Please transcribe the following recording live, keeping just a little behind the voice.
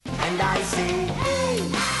And I say, hey,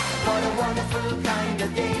 what a wonderful kind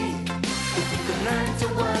of day. If you could learn to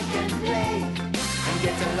work and play and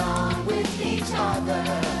get along with each other.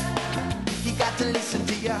 You got to listen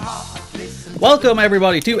to your heart. Welcome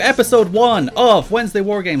everybody to episode 1 of Wednesday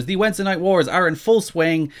War Games. The Wednesday Night Wars are in full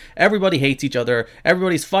swing. Everybody hates each other.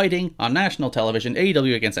 Everybody's fighting on national television,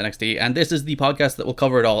 AEW against NXT, and this is the podcast that will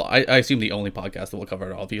cover it all. I assume the only podcast that will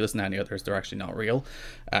cover it all. If you listen to any others, they're actually not real.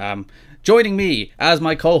 Joining me as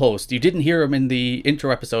my co-host, you didn't hear him in the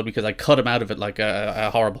intro episode because I cut him out of it like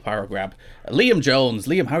a horrible power grab. Liam Jones.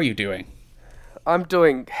 Liam, how are you doing? I'm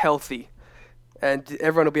doing healthy. And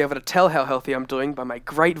everyone will be able to tell how healthy I'm doing by my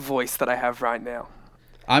great voice that I have right now.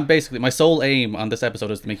 I'm basically, my sole aim on this episode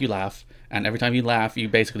is to make you laugh. And every time you laugh, you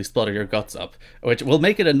basically splutter your guts up. Which will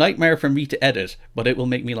make it a nightmare for me to edit, but it will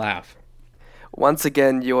make me laugh. Once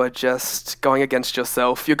again, you are just going against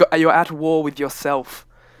yourself. You're at war with yourself.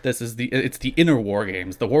 It's the inner war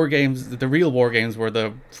games. The war games, the real war games where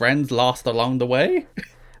the friends lost along the way.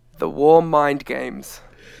 The war mind games.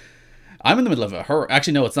 I'm in the middle of a hurricane.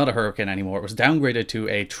 Actually, no, it's not a hurricane anymore. It was downgraded to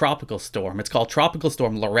a tropical storm. It's called Tropical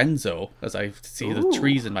Storm Lorenzo, as I see the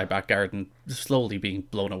trees in my back garden slowly being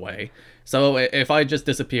blown away. So if I just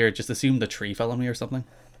disappeared, just assume the tree fell on me or something.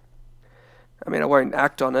 I mean, I won't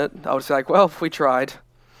act on it. I'll just be like, well, we tried.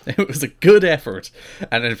 It was a good effort.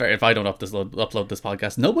 And if I don't upload this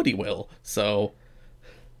podcast, nobody will. So...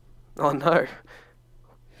 Oh, no.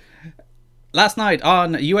 Last night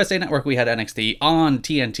on USA Network we had NXT, on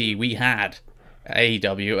TNT we had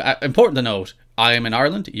AEW. Important to note, I am in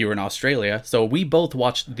Ireland, you're in Australia, so we both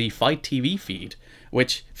watched the Fight TV feed,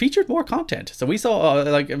 which featured more content. So we saw,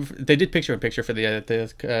 they did picture-in-picture for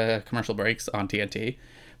the commercial breaks on TNT,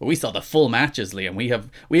 but we saw the full matches, Liam. We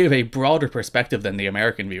have a broader perspective than the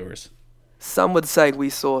American viewers. Some would say we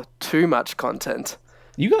saw too much content.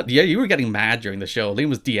 You were getting mad during the show. Liam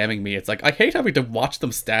was DMing me. It's like, I hate having to watch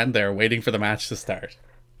them stand there waiting for the match to start.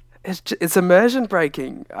 It's immersion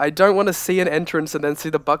breaking. I don't want to see an entrance and then see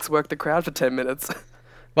the Bucks work the crowd for 10 minutes.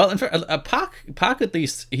 Well, in fact, Pac at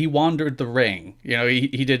least, he wandered the ring. You know,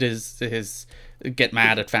 he did his get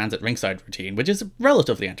mad at fans at ringside routine, which is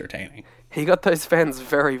relatively entertaining. He got those fans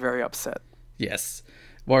very, very upset. Yes.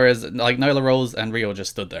 Whereas, like, Nyla Rose and Rio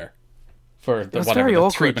just stood there for the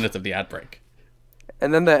 3 minutes of the ad break.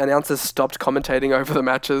 And then the announcers stopped commentating over the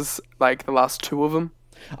matches, like the last 2 of them.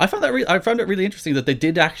 I found it really interesting that they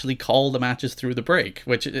did actually call the matches through the break,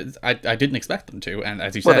 which I didn't expect them to. And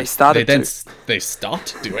as you said, they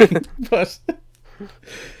stopped doing. But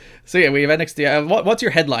so yeah, we have NXT. What's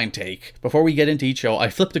your headline take before we get into each show? I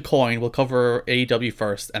flipped a coin. We'll cover AEW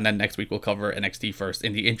first, and then next week we'll cover NXT first.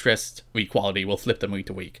 In the interest of equality, we'll flip them week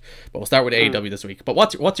to week. But we'll start with AEW this week. But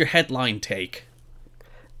what's your headline take?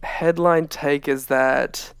 Headline take is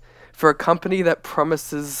that for a company that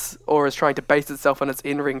promises or is trying to base itself on its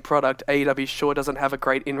in-ring product, AEW sure doesn't have a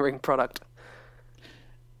great in-ring product.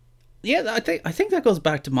 Yeah, I think that goes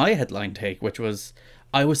back to my headline take, which was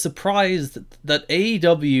I was surprised that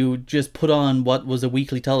AEW just put on what was a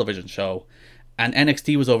weekly television show, and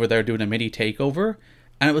NXT was over there doing a mini takeover,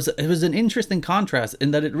 and it was an interesting contrast in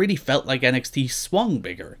that it really felt like NXT swung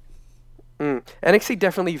bigger. NXT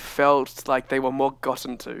definitely felt like they were more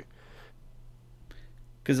gotten to.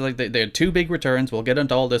 Because like they had 2 big returns. We'll get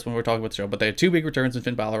into all this when we're talking about the show. But they had 2 big returns in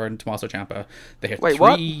Finn Balor and Tommaso Ciampa. They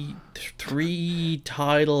had three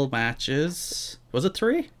title matches. Was it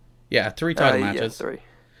 3? Yeah, 3 title matches. Yeah,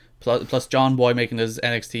 3. Plus John Boy making his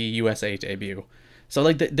NXT USA debut. So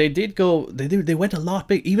like they went a lot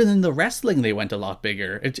big. Even in the wrestling, they went a lot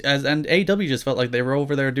bigger. And AEW just felt like they were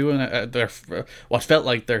over there doing what felt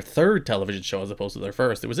like their 3rd television show as opposed to their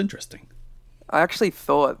 1st. It was interesting. I actually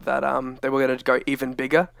thought that they were going to go even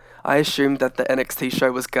bigger. I assumed that the NXT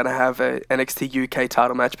show was going to have a NXT UK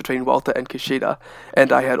title match between Walter and Kushida,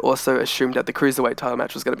 and I had also assumed that the Cruiserweight title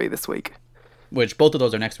match was going to be this week. Which both of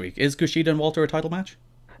those are next week. Is Kushida and Walter a title match?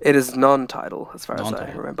 It is non-title, as far as I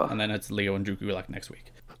remember. And then it's Leo and Drew Gulak next week.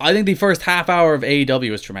 I think the first half hour of AEW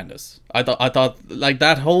was tremendous. I thought like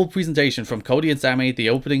that whole presentation from Cody and Sami, the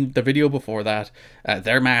video before that,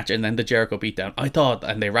 their match, and then the Jericho beatdown.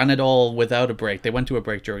 And they ran it all without a break. They went to a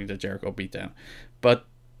break during the Jericho beatdown. But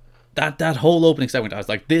that whole opening segment, I was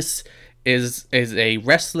like, this is a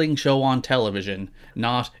wrestling show on television,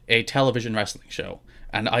 not a television wrestling show.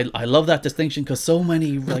 And I love that distinction because so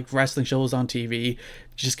many like wrestling shows on TV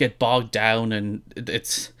just get bogged down, and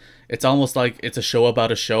it's almost like it's a show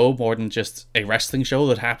about a show more than just a wrestling show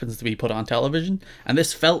that happens to be put on television. And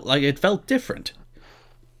this felt different.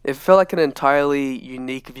 It felt like an entirely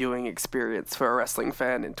unique viewing experience for a wrestling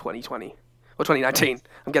fan in 2020 or 2019.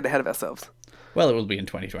 I'm getting ahead of ourselves. Well, it will be in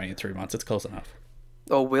 2020 in 3 months. It's close enough.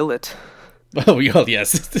 Or will it? Oh, well,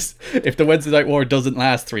 yes. If the Wednesday Night War doesn't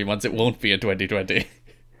last 3 months, it won't be in 2020.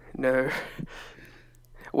 No.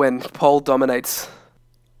 When Paul dominates.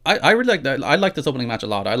 I really like that. I like this opening match a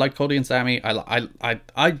lot. I like Cody and Sammy.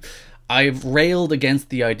 I've railed against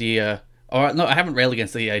the idea, or no, I haven't railed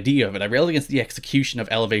against the idea of it. I railed against the execution of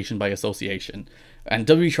elevation by association. And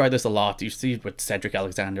WWE tried this a lot. You see it with Cedric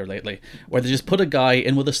Alexander lately, where they just put a guy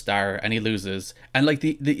in with a star and he loses. And like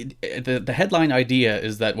the headline idea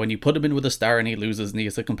is that when you put him in with a star and he loses and he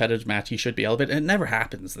has a competitive match, he should be elevated. And it never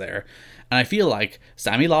happens there. And I feel like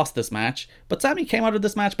Sammy lost this match, but Sammy came out of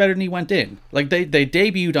this match better than he went in. Like they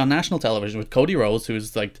debuted on national television with Cody Rhodes,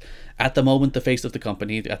 who's like at the moment the face of the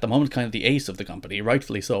company, at the moment kind of the ace of the company,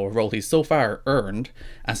 rightfully so, a role he's so far earned.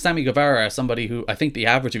 And Sammy Guevara, somebody who I think the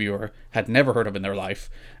average viewer had never heard of in their life.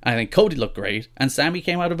 And I think Cody looked great, and Sammy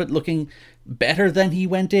came out of it looking better than he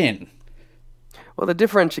went in. Well, the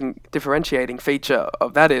differentiating feature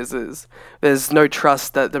of that is there's no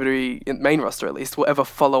trust that WWE, in main roster at least, will ever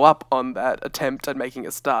follow up on that attempt at making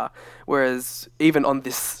a star. Whereas even on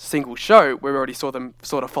this single show, we already saw them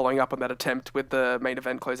sort of following up on that attempt with the main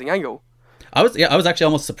event closing angle. I was actually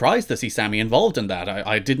almost surprised to see Sammy involved in that.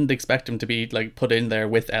 I didn't expect him to be like put in there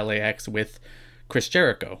with LAX with Chris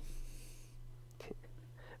Jericho.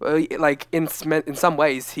 Well, like in some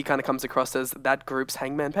ways, he kind of comes across as that group's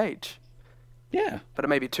Hangman Page. Yeah. But it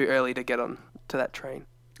may be too early to get on to that train.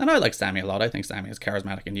 And I like Sammy a lot. I think Sammy is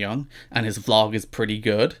charismatic and young, and his vlog is pretty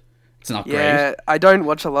good. It's not great. Yeah, I don't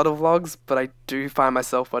watch a lot of vlogs, but I do find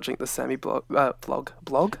myself watching the Sammy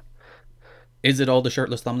vlog. Is it all the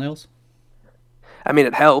shirtless thumbnails? I mean,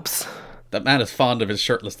 it helps. That man is fond of his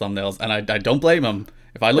shirtless thumbnails, and I don't blame him.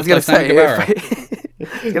 If I looked like Sammy Guevara...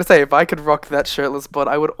 I was gonna say, if I could rock that shirtless bod,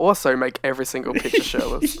 I would also make every single picture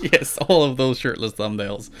shirtless. Yes, all of those shirtless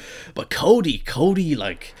thumbnails. But Cody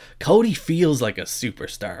feels like a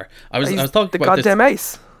superstar. I was talking the about goddamn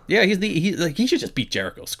ace. Yeah, he should just beat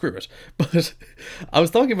Jericho. Screw it. But I was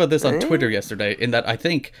talking about this on Twitter yesterday, in that I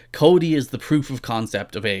think Cody is the proof of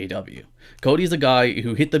concept of AEW. Cody's a guy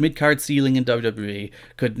who hit the mid-card ceiling in WWE,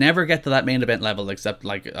 could never get to that main event level except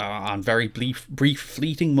like on very brief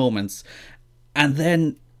fleeting moments. And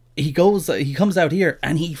then he comes out here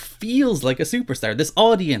and he feels like a superstar. This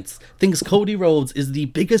audience thinks Cody Rhodes is the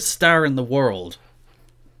biggest star in the world.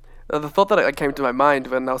 The thought that came to my mind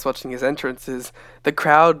when I was watching his entrance is the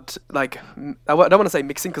crowd, like, I don't want to say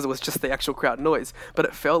mixing because it was just the actual crowd noise, but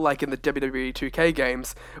it felt like in the WWE 2K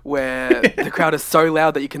games where the crowd is so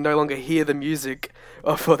loud that you can no longer hear the music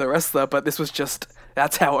for the wrestler, but this was just,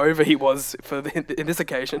 that's how over he was in this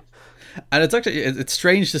occasion. And it's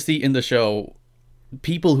strange to see in the show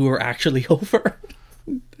people who are actually over.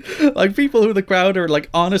 Like people who the crowd are like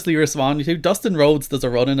honestly responding to. Dustin Rhodes does a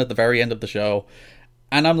run-in at the very end of the show.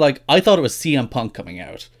 And I'm like, I thought it was CM Punk coming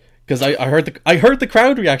out. Because I heard the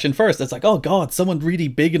crowd reaction first. It's like, oh god, someone really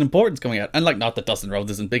big and important is coming out. And like, not that Dustin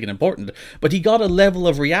Rhodes isn't big and important, but he got a level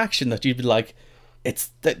of reaction that you'd be like, this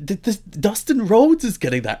Dustin Rhodes is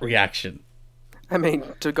getting that reaction. I mean,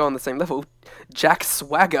 to go on the same level, Jack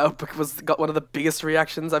Swagger got one of the biggest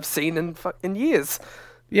reactions I've seen in years.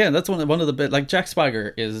 Yeah, that's one of the bit. Like Jack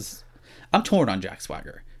Swagger is, I'm torn on Jack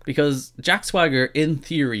Swagger because Jack Swagger, in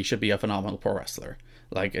theory, should be a phenomenal pro wrestler.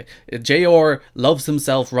 Like JR loves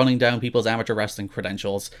himself running down people's amateur wrestling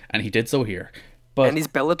credentials, and he did so here. And his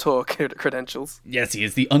Bellator credentials. Yes, he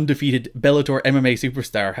is the undefeated Bellator MMA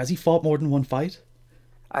superstar. Has he fought more than one fight?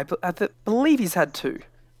 I believe he's had 2.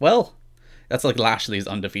 Well, that's like Lashley's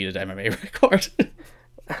undefeated MMA record.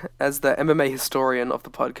 As the MMA historian of the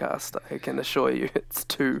podcast, I can assure you it's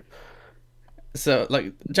 2. So,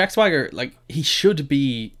 like, Jack Swagger, like, he should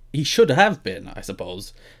have been, I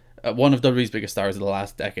suppose, one of WWE's biggest stars of the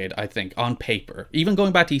last decade, I think, on paper. Even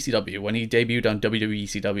going back to ECW, when he debuted on WWE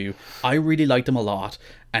ECW, I really liked him a lot.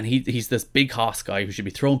 And he's this big hoss guy who should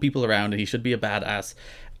be throwing people around and he should be a badass.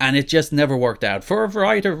 And it just never worked out for a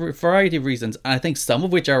variety of reasons. And I think some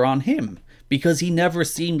of which are on him. Because he never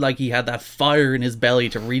seemed like he had that fire in his belly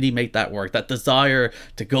to really make that work, that desire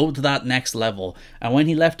to go to that next level. And when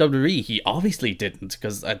he left WWE, he obviously didn't,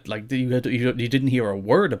 because you didn't hear a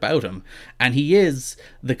word about him. And he is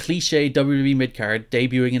the cliche WWE midcard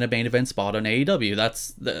debuting in a main event spot on AEW. That's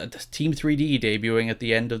the Team 3D debuting at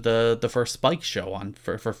the end of the first Spike show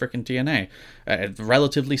for frickin' TNA.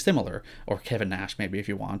 Relatively similar, or Kevin Nash maybe if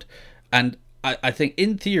you want. And I think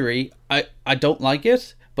in theory, I don't like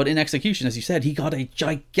it. But in execution, as you said, he got a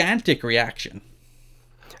gigantic reaction.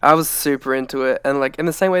 I was super into it. And like in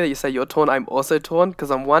the same way that you say you're torn, I'm also torn. Because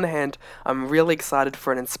on one hand, I'm really excited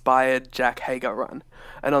for an inspired Jack Hager run.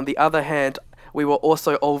 And on the other hand, we were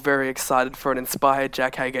also all very excited for an inspired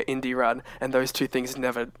Jack Hager indie run, and those two things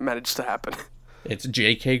never managed to happen. It's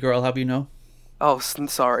Jake Hager, I'll have you know. Oh,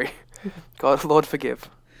 sorry. God, Lord forgive.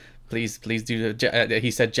 Please do.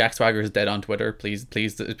 He said Jack Swagger is dead on Twitter. Please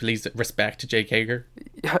respect Jake Hager.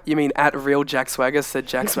 You mean at real Jack Swagger said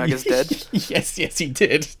Jack Swagger's dead? Yes, he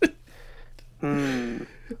did.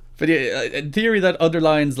 But yeah, in theory, that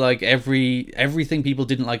underlines like everything people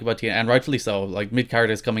didn't like about TNA, and rightfully so. Like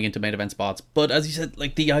mid-carders coming into main event spots, but as you said,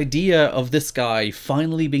 like the idea of this guy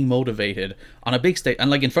finally being motivated on a big stage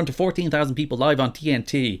and like in front of 14,000 people live on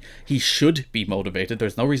TNT, he should be motivated.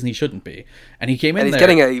 There's no reason he shouldn't be. And he came in and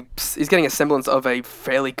he's getting a semblance of a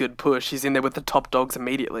fairly good push. He's in there with the top dogs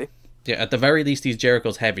immediately. Yeah, at the very least, he's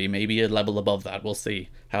Jericho's heavy. Maybe a level above that. We'll see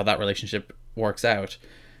how that relationship works out.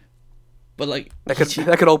 But like that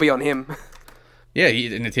could all be on him. Yeah,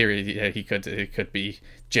 in theory, he could be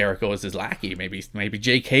Jericho as his lackey. Maybe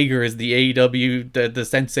Jake Hager is the AEW the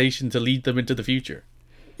sensation to lead them into the future.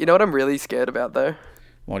 You know what I'm really scared about though?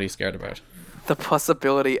 What are you scared about? The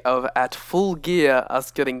possibility of at Full Gear us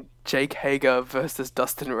getting Jake Hager versus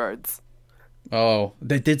Dustin Rhodes. Oh,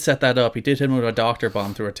 they did set that up. He did hit him with a doctor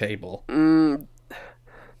bomb through a table.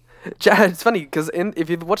 It's funny because if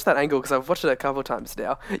you watch that angle, because I've watched it a couple of times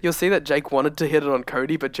now, you'll see that Jake wanted to hit it on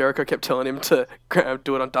Cody, but Jericho kept telling him to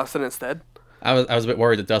do it on Dustin instead. I was a bit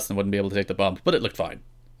worried that Dustin wouldn't be able to take the bump, but it looked fine.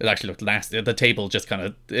 It actually looked nasty. The table just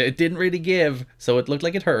it didn't really give, so it looked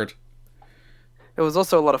like it hurt. It was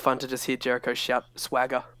also a lot of fun to just hear Jericho shout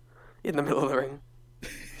swagger in the middle of the ring.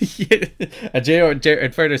 Yeah.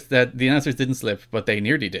 And further, that the announcers didn't slip, but they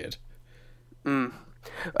nearly did.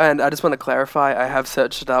 And I just want to clarify, I have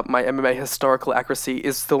searched it up. My MMA historical accuracy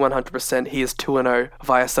is still 100%. He is 2-0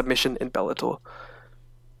 via submission in Bellator.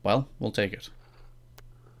 Well, we'll take it.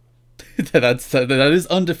 That is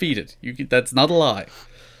undefeated. That's not a lie.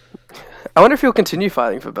 I wonder if he'll continue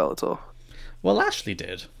fighting for Bellator. Well, Lashley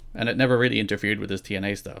did, and it never really interfered with his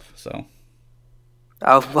TNA stuff, so...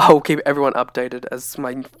 I'll keep everyone updated as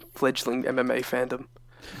my fledgling MMA fandom.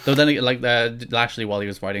 Though then, like Lashley, while he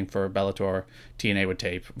was fighting for Bellator, TNA would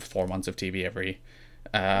tape 4 months of TV every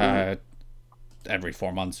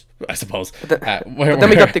 4 months, I suppose. But then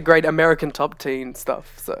we got the great American Top Team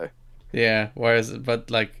stuff. So yeah, but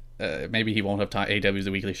maybe he won't have time. AEW's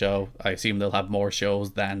a weekly show. I assume they'll have more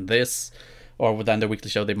shows than this, or than their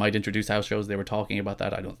weekly show. They might introduce house shows. They were talking about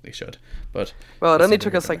that. I don't think they should. But well, it only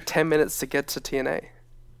took us like 10 minutes to get to TNA.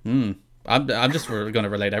 I'm just going to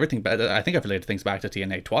relate everything back. I think I've related things back to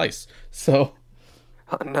TNA twice. So,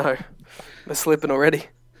 oh no, we're slipping already.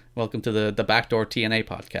 Welcome to the Backdoor TNA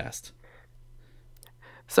podcast.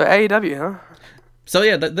 So AEW, huh? So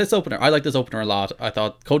yeah, this opener, I like this opener a lot. I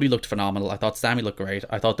thought Cody looked phenomenal. I thought Sammy looked great.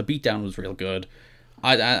 I thought the beatdown was real good.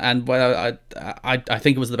 I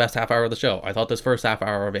think it was the best half hour of the show. I thought this first half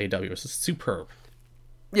hour of AEW was superb.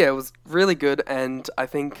 Yeah, it was really good, and I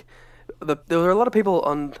think there were a lot of people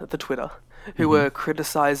on the Twitter who were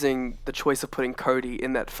criticizing the choice of putting Cody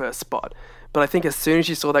in that first spot. But I think as soon as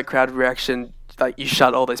you saw that crowd reaction, like, you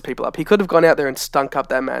shut all those people up. He could have gone out there and stunk up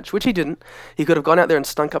that match, which he didn't. He could have gone out there and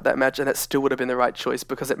stunk up that match, and it still would have been the right choice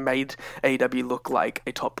because it made AEW look like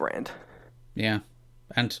a top brand. Yeah,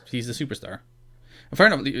 and he's a superstar. Fair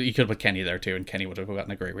enough, you could have put Kenny there too, and Kenny would have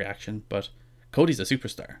gotten a great reaction, but Cody's a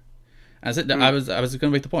superstar. As I was going to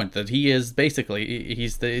make the point that he's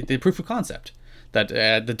the proof of concept that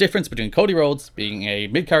the difference between Cody Rhodes being a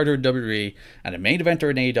mid-carder in WWE and a main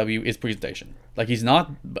eventer in AEW is presentation. Like, he's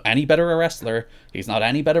not any better a wrestler, he's not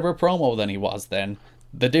any better a promo than he was then.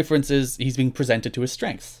 The difference is he's being presented to his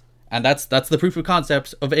strengths. And that's the proof of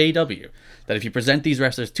concept of AEW. That if you present these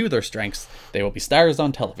wrestlers to their strengths, they will be stars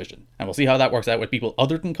on television. And we'll see how that works out with people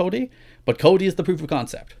other than Cody. But Cody is the proof of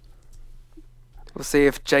concept. We'll see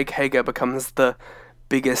if Jake Hager becomes the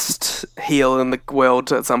biggest heel in the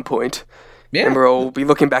world at some point. Yeah. And we'll all be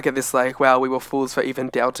looking back at this like, wow, we were fools for even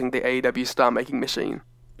doubting the AEW star-making machine.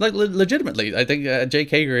 Like, legitimately, I think Jake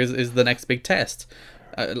Hager is the next big test.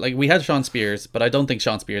 Like, we had Sean Spears, but I don't think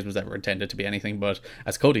Sean Spears was ever intended to be anything but,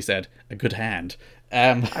 as Cody said, a good hand.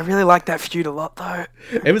 I really like that feud a lot, though.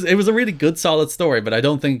 It was a really good, solid story, but I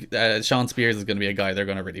don't think Sean Spears is going to be a guy they're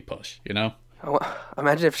going to really push, you know?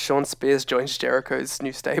 Imagine if Sean Spears joins Jericho's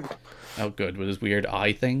new stable. Oh, good, with his weird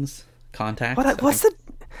eye things, contacts. What's it?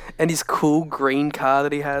 And his cool green car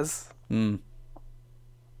that he has.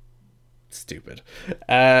 Stupid.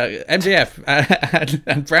 MJF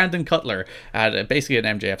and Brandon Cutler had basically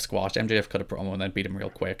an MJF squash. MJF cut a promo and then beat him real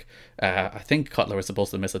quick. I think Cutler was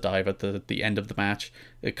supposed to miss a dive at the end of the match.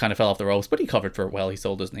 It kind of fell off the ropes, but he covered for it well. He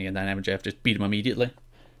sold his knee, and then MJF just beat him immediately.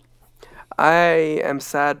 I am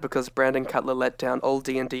sad because Brandon Cutler let down all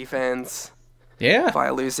D&D fans. Yeah.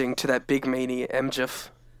 via losing to that big meanie MJF.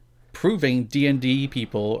 Proving D&D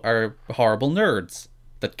people are horrible nerds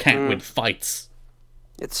that can't win fights.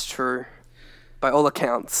 It's true. By all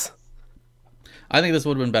accounts. I think this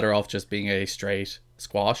would have been better off just being a straight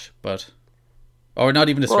squash, or not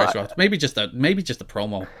even a straight squash. Maybe just a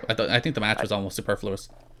promo. I think the match was almost superfluous.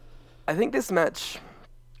 I think this match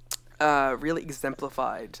really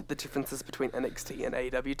exemplified the differences between NXT and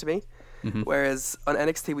AEW to me. Whereas on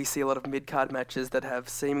NXT we see a lot of mid-card matches that have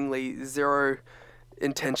seemingly zero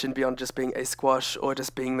intention beyond just being a squash or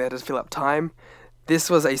just being there to fill up time. This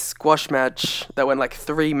was a squash match that went like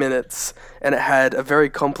 3 minutes, and it had a very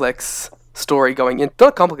complex story going in.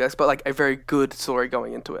 Not complex, but like a very good story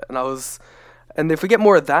going into it. And if we get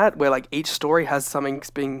more of that, where like each story has something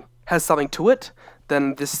to it,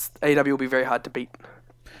 then this AEW will be very hard to beat.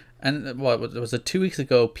 And what was it? 2 weeks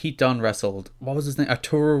ago, Pete Dunne wrestled. What was his name?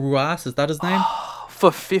 Arturo Ruas, is that his name?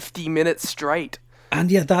 For 50 minutes straight. And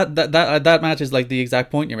yeah, that match is like the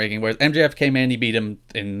exact point you're making. Whereas MJF came in, he beat him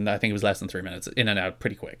in, I think it was less than 3 minutes, in and out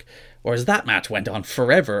pretty quick. Whereas that match went on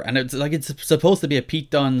forever, and it's supposed to be a Pete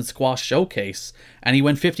Dunne squash showcase, and he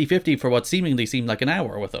went 50-50 for what seemingly seemed like an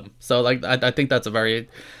hour with him. So like I think that's a very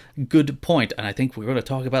good point, and I think we're going to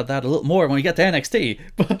talk about that a little more when we get to NXT.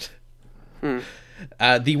 But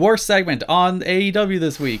the worst segment on AEW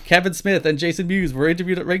this week, Kevin Smith and Jason Mewes were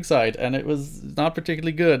interviewed at ringside, and it was not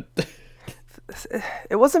particularly good.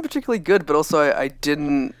 It wasn't particularly good, but also I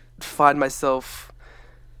didn't find myself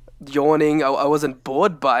yawning. I wasn't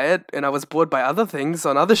bored by it, and I was bored by other things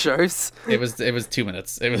on other shows. It was 2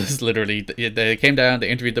 minutes. It was literally, they came down, they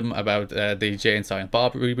interviewed them about the Jay and Silent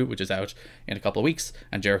Bob reboot, which is out in a couple of weeks,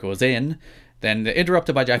 and Jericho was in. Then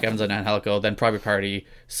interrupted by Jack Evans and Angelico. Then Private Party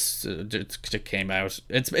came out.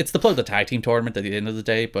 It's the plug of the tag team tournament at the end of the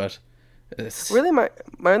day, but really my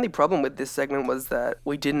only problem with this segment was that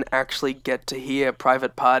we didn't actually get to hear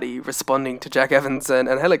Private Party responding to Jack Evans and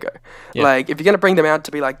Angelico. Yeah. Like, if you're going to bring them out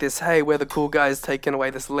to be like this, hey, we're the cool guys taking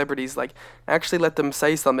away the celebrities, like, actually let them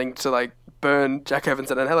say something to, like, burn Jack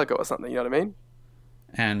Evans and Angelico or something, you know what I mean?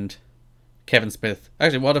 And Kevin Smith.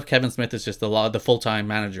 Actually, what if Kevin Smith is just the full-time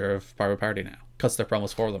manager of Private Party now? Cuts their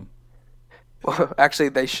promos for them. Well, actually,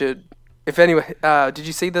 they should. If anyway, did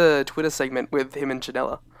you see the Twitter segment with him and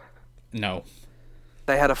Janela? No.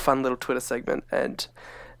 They had a fun little Twitter segment, and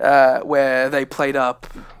where they played up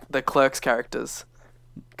the Clerks characters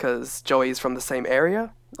because Joey's from the same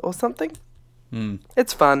area or something.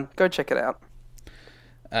 It's fun. Go check it out.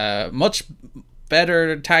 Much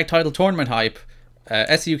better tag title tournament hype.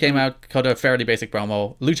 SCU came out, cut a fairly basic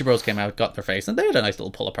promo. Lucha Bros came out, got in their face, and they had a nice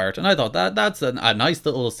little pull apart. And I thought that's a nice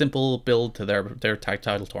little simple build to their tag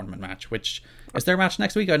title tournament match, which is their match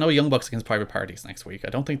next week. I know Young Bucks against Private Parties next week. I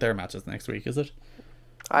don't think their match is next week, is it?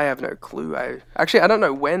 I have no clue. I don't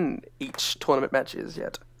know when each tournament match is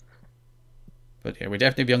yet. But yeah, we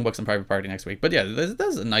definitely have Young Bucks and Private Party next week. But yeah,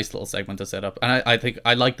 there's a nice little segment to set up. And I think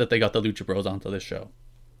I like that they got the Lucha Bros onto this show.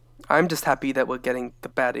 I'm just happy that we're getting the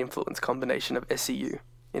bad influence combination of SCU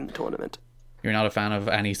in the tournament. You're not a fan of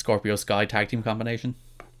any Scorpio Sky tag team combination?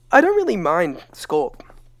 I don't really mind Scorp.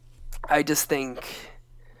 I just think,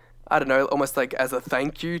 I don't know, almost like as a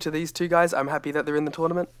thank you to these two guys, I'm happy that they're in the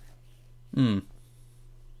tournament.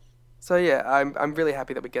 So yeah, I'm really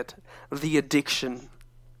happy that we get the Addiction.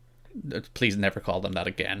 Please never call them that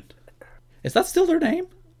again. Is that still their name?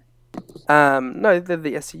 No, they're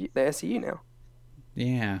the SCU. They're SCU now.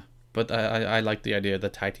 Yeah, but I like the idea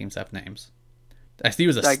that tag teams have names. SCU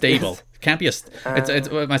is a stable. It can't be a. It's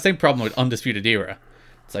my same problem with Undisputed Era.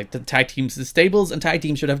 It's like the tag teams, the stables and tag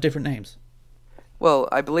teams should have different names. Well,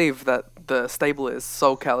 I believe that the stable is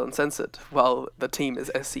SoulCal Uncensored, while the team is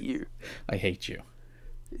SCU. I hate you.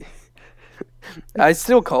 I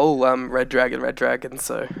still call Red Dragon,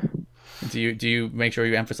 so. Do you make sure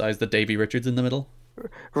you emphasize the Davey Richards in the middle?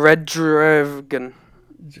 Red Dragon.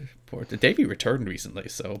 Davey returned recently,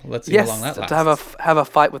 so let's see how long that lasts. To have a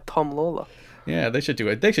fight with Tom Lawler. Yeah, they should do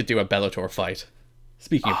it. They should do a Bellator fight.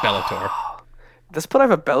 Speaking of Bellator, let's put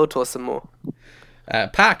over Bellator some more.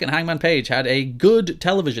 Pac and Hangman Page had a good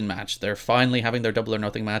television match. They're finally having their Double or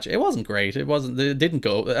Nothing match. It wasn't great. It didn't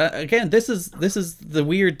go. Again, this is the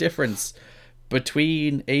weird difference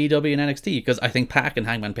between AEW and NXT, because I think Pac and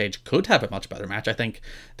Hangman Page could have a much better match. I think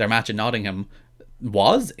their match in Nottingham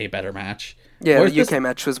was a better match. Yeah, the UK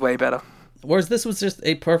match was way better. Whereas this was just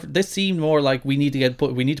a perfect. This seemed more like we need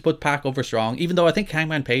to put Pac over strong. Even though I think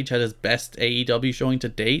Hangman Page had his best AEW showing to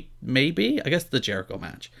date, maybe I guess the Jericho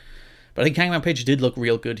match. But I think Hangman Page did look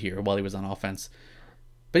real good here while he was on offense.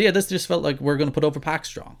 But yeah, this just felt like we're going to put over Pac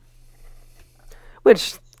strong.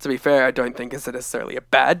 Which, to be fair, I don't think is necessarily a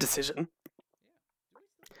bad decision.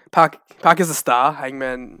 Pac is a star.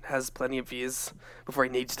 Hangman has plenty of years before he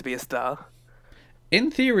needs to be a star. In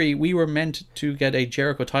theory, we were meant to get a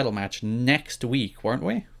Jericho title match next week, weren't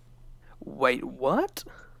we? Wait, what?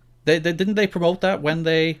 They didn't they promote that when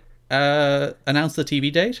they announced the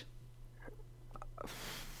TV date?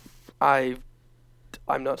 I'm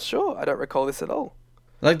not sure. I don't recall this at all.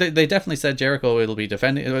 Like they definitely said Jericho will be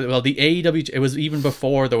defending. Well, the AEW. It was even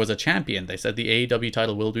before there was a champion. They said the AEW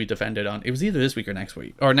title will be defended on. It was either this week or next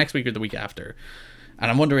week, or the week after. And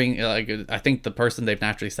I'm wondering, like, I think the person they've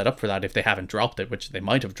naturally set up for that, if they haven't dropped it, which they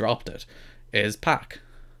might have dropped it, is Pac.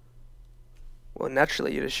 Well,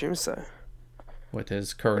 naturally, you'd assume so. With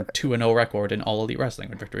his current 2-0 record in All Elite Wrestling,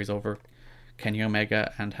 with victories over Kenny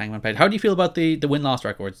Omega and Hangman Page. How do you feel about the win-loss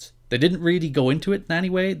records? They didn't really go into it in any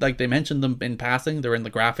way. Like, they mentioned them in passing. They're in the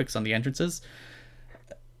graphics on the entrances.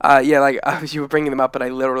 You were bringing them up, but I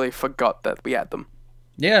literally forgot that we had them.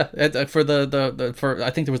 Yeah, for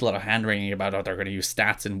I think there was a lot of hand wringing about how they're going to use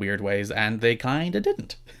stats in weird ways, and they kind of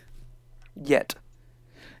didn't. Yet.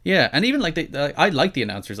 Yeah, and even like I like the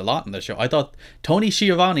announcers a lot in the show. I thought Tony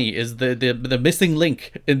Schiavone is the missing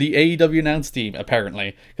link in the AEW announce team,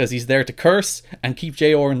 apparently, because he's there to curse and keep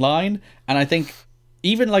JR in line. And I think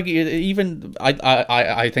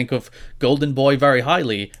I think of Golden Boy very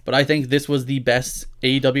highly, but I think this was the best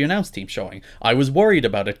AEW announce team showing. I was worried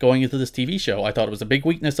about it going into this TV show. I thought it was a big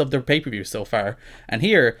weakness of their pay-per-view so far, and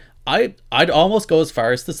here I'd almost go as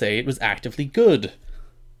far as to say it was actively good.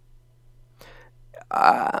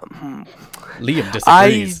 Liam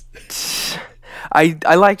disagrees.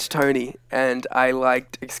 I liked Tony and I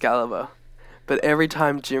liked Excalibur, but every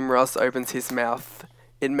time Jim Ross opens his mouth,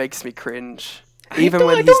 it makes me cringe. Even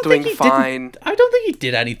when he's doing fine. I don't think he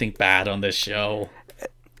did anything bad on this show.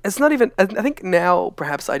 It's not even... I think now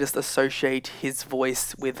perhaps I just associate his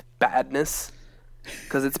voice with badness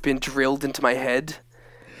because it's been drilled into my head.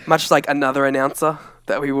 Much like another announcer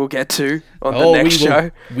that we will get to on the next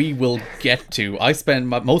show. We will get to. I spend...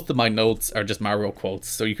 most of my notes are just Mario quotes,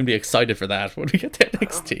 so you can be excited for that when we get to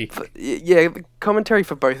NXT. Yeah, the commentary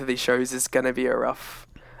for both of these shows is going to be a rough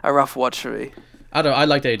watch for me. I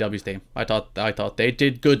liked AEW's team. I thought they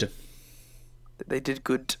did good. They did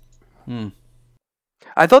good.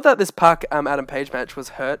 I thought that this Pac Adam Page match was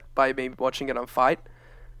hurt by me watching it on Fight.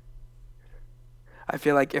 I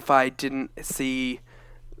feel like if I didn't see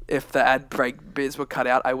if the ad break bits were cut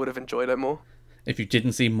out, I would have enjoyed it more. If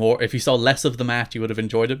you saw less of the match, you would have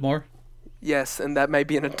enjoyed it more? Yes, and that may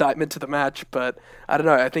be an indictment to the match, but I don't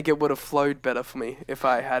know. I think it would have flowed better for me if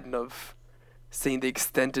I hadn't have seen the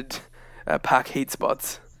extended Pac heat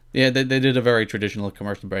spots. Yeah, they did a very traditional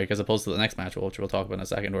commercial break as opposed to the next match, which we'll talk about in a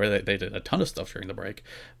second, where they did a ton of stuff during the break.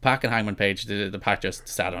 Pac and Hangman Page the Pac just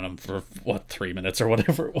sat on him for 3 minutes or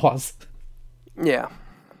whatever it was. Yeah,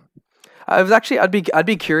 I'd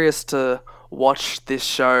be curious to watch this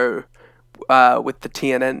show with the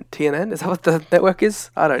TNN. Is that what the network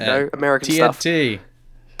is? I don't know. American TNT. stuff.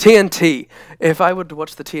 TNT. If I would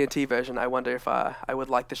watch the TNT version, I wonder if I would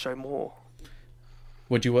like the show more.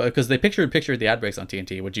 Would you, because they pictured the ad breaks on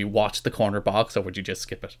TNT, would you watch the corner box or would you just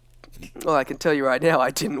skip it? Well, I can tell you right now,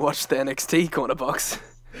 I didn't watch the NXT corner box.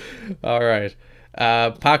 All right.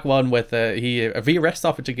 Pac won with via rest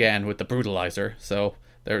stoppage again with the brutalizer, so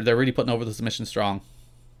they're really putting over the submission strong.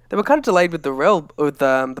 They were kind of delayed with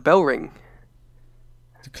the bell ring.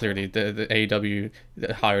 Clearly, the AEW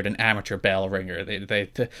hired an amateur bell ringer.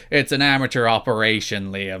 It's an amateur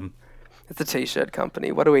operation, Liam. It's a t-shirt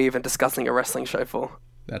company. What are we even discussing a wrestling show for?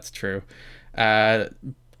 That's true.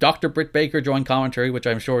 Dr. Britt Baker joined commentary, which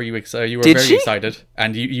I'm sure you were very excited,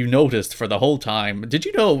 and you noticed for the whole time. Did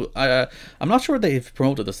you know? I'm not sure they've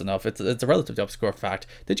promoted this enough. It's a relatively obscure fact.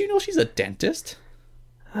 Did you know she's a dentist?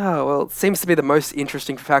 Oh well, it seems to be the most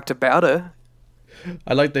interesting fact about her.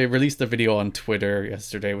 They released a video on Twitter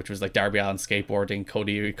yesterday, which was like Darby Allin skateboarding,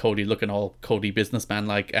 Cody looking all Cody businessman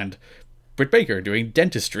like, and Britt Baker doing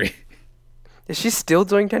dentistry. Is she still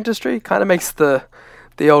doing dentistry? Kind of makes the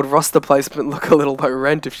old roster placement look a little low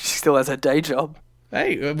rent if she still has her day job.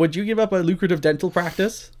 Hey, would you give up a lucrative dental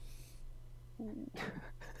practice?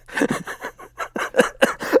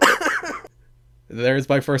 There's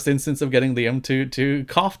my first instance of getting Liam to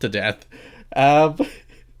cough to death. I'm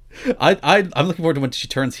looking forward to when she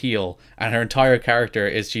turns heel and her entire character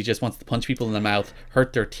is she just wants to punch people in the mouth,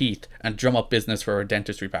 hurt their teeth, and drum up business for her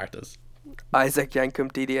dentistry practice. Isaac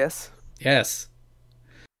Yankum DDS. Yes.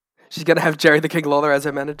 She's gonna have Jerry the King Lawler as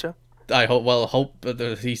her manager. I hope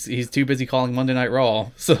he's too busy calling Monday Night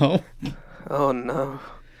Raw. So. Oh no.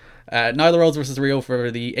 Nyla Rose versus Rio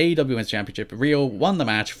for the AEW Women's Championship. Rio won the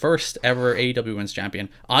match, first ever AEW Women's Champion.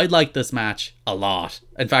 I like this match a lot.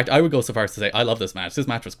 In fact, I would go so far as to say I love this match. This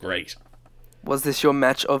match was great. Was this your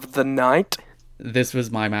match of the night? This was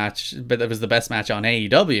my match, but it was the best match on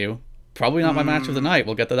AEW. Probably not my match of the night.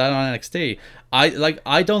 We'll get to that on NXT.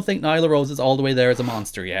 I don't think Nyla Rose is all the way there as a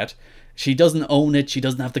monster yet. She doesn't own it. She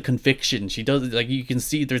doesn't have the conviction. She does, like, you can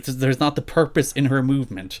see there's not the purpose in her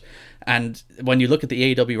movement. And when you look at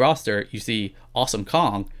the AEW roster, you see Awesome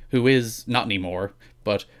Kong, who is not anymore,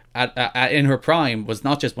 but in her prime was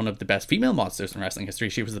not just one of the best female monsters in wrestling history.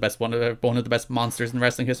 She was the best one of the best monsters in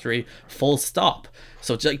wrestling history. Full stop.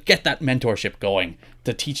 So just get that mentorship going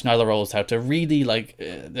to teach Nyla Rose how to really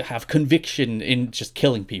have conviction in just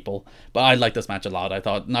killing people. But I like this match a lot. I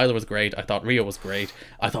thought Nyla was great. I thought Rio was great.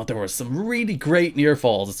 I thought there were some really great near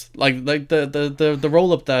falls, like the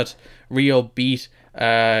roll up that Rio beat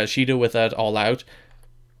Shida with at All Out.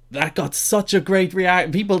 That got such a great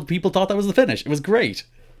reaction. People thought that was the finish. It was great.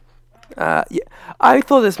 Yeah, I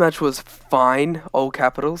thought this match was fine, all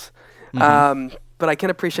capitals. But I can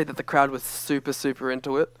appreciate that the crowd was super, super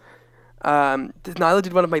into it. Nyla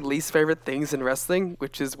did one of my least favorite things in wrestling,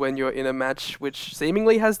 which is when you're in a match which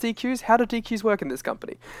seemingly has DQs. How do DQs work in this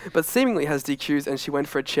company? But seemingly has DQs, and she went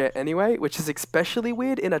for a chair anyway, which is especially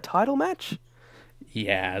weird in a title match.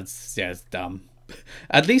 Yeah, it's dumb.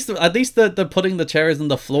 At least the putting the chairs on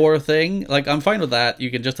the floor thing, like, I'm fine with that.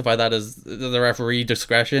 You can justify that as the referee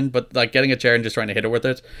discretion, but like getting a chair and just trying to hit her with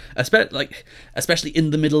it, especially in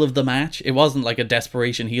the middle of the match, it wasn't like a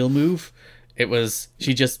desperation heel move. It was,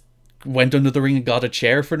 she just went under the ring and got a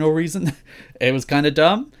chair for no reason. It was kind of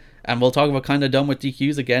dumb, and we'll talk about kind of dumb with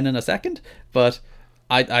DQs again in a second. But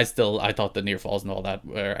I thought the near falls and all that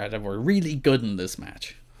were really good in this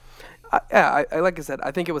match. I like I said,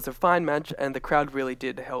 I think it was a fine match, and the crowd really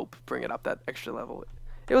did help bring it up that extra level.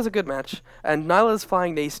 It was a good match, and Nyla's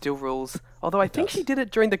flying knee still rules, although I think she did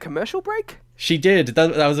it during the commercial break. She did.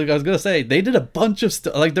 I was going to say, they did a bunch of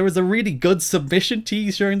stuff. Like, there was a really good submission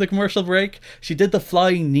tease during the commercial break. She did the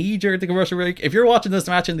flying knee during the commercial break. If you're watching this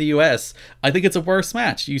match in the US, I think it's a worse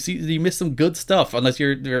match. You miss some good stuff, unless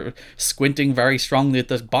you're squinting very strongly at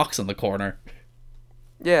the box in the corner.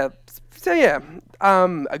 Yeah. So yeah,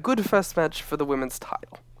 a good first match for the women's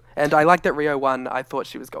title, and I like that Rio won. I thought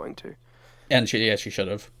she was going to, and she should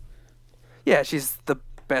have. Yeah, she's the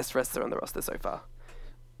best wrestler on the roster so far.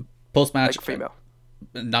 Post match, like female.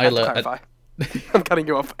 Nyla. I'm cutting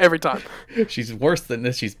you off every time. She's worse than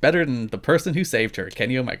this. She's better than the person who saved her,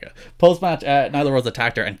 Kenny Omega. Post match, Nyla Rose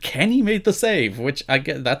attacked her, and Kenny made the save, which I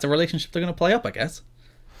guess that's a relationship they're going to play up, I guess.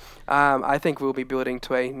 I think we'll be building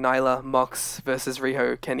to a Nyla Mox versus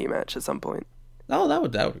Riho Kenny match at some point. Oh, that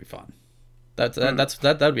would be fun. That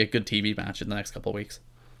would be a good TV match in the next couple of weeks.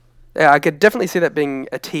 Yeah, I could definitely see that being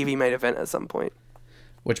a TV main event at some point.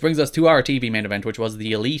 Which brings us to our TV main event, which was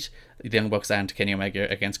the Elite, the Young Bucks and Kenny Omega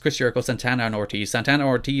against Chris Jericho, Santana, and Ortiz. Santana and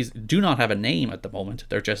Ortiz do not have a name at the moment;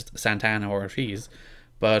 they're just Santana or Ortiz.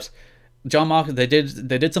 But John Moxley, they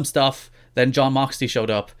did some stuff. Then John Moxley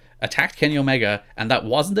showed up, attacked Kenny Omega, and that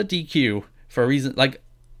wasn't a DQ for a reason. Like,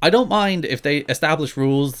 I don't mind if they establish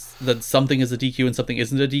rules that something is a DQ and something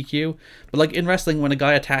isn't a DQ, but like in wrestling, when a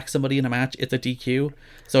guy attacks somebody in a match, it's a DQ.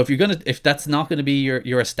 So if that's not gonna be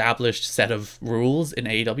your established set of rules in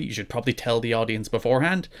AEW, you should probably tell the audience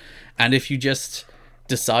beforehand. And if you just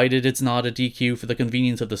decided it's not a DQ for the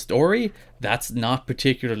convenience of the story, that's not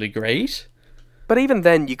particularly great. But even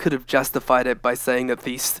then, you could have justified it by saying that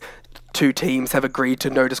these two teams have agreed to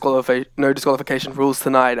no disqualification rules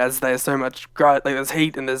tonight, as there's so much there's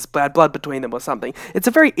heat and there's bad blood between them or something. It's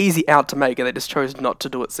a very easy out to make, and they just chose not to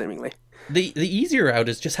do it seemingly. The easier out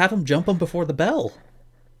is just have him jump him before the bell.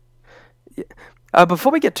 Yeah.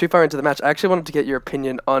 Before we get too far into the match, I actually wanted to get your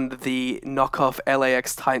opinion on the knockoff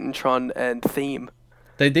LAX Titantron and theme.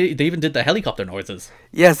 They even did the helicopter noises.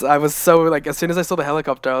 Yes, I was so, as soon as I saw the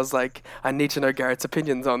helicopter, I was like, I need to know Garrett's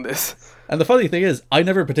opinions on this. And the funny thing is, I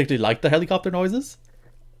never particularly liked the helicopter noises.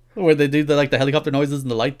 Where they do the helicopter noises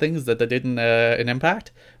and the light things that they did in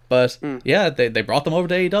Impact. But, yeah, they brought them over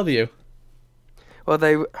to AEW.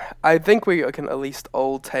 Well, I think we can at least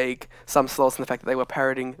all take some solace in the fact that they were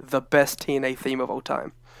parodying the best TNA theme of all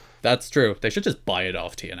time. That's true. They should just buy it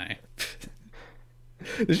off TNA.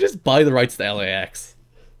 They should just buy the rights to LAX.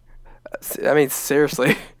 I mean,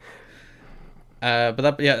 seriously. But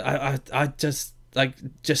that, yeah, I just like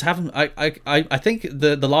just have him. I think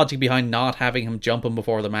the logic behind not having him jump him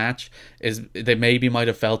before the match is they maybe might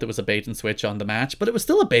have felt it was a bait and switch on the match, but it was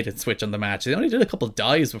still a bait and switch on the match. They only did a couple of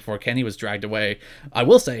dives before Kenny was dragged away. I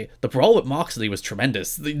will say the brawl with Moxley was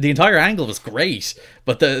tremendous. The entire angle was great,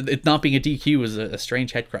 but it not being a DQ was a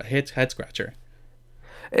strange head scratcher.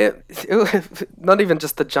 Not even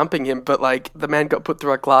just the jumping him, but like the man got put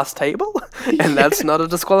through a glass table, and that's not a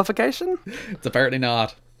disqualification. It's apparently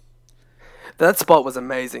not. That spot was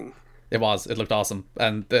amazing. It was. It looked awesome.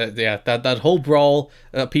 And that whole brawl,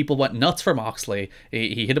 people went nuts for Moxley.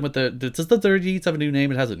 He hit him with does the Dirty Deeds have a new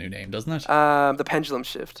name? It has a new name, doesn't it? The pendulum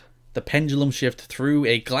shift. The pendulum shift through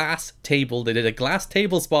a glass table. They did a glass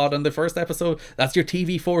table spot in the first episode. That's your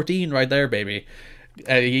TV-14 right there, baby.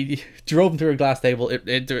 He drove him through a glass table.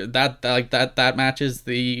 That match is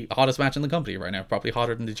the hottest match in the company right now. Probably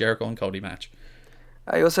hotter than the Jericho and Cody match.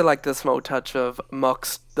 I also like the small touch of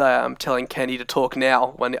Mox telling Kenny to talk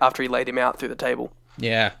now after he laid him out through the table.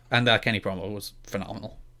 Yeah, and that Kenny promo was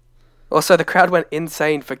phenomenal. Also, the crowd went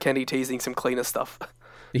insane for Kenny teasing some cleaner stuff.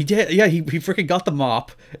 He did, yeah. He freaking got the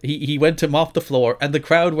mop. He went to mop the floor, and the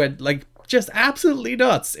crowd went like just absolutely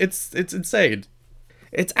nuts. It's insane.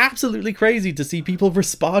 It's absolutely crazy to see people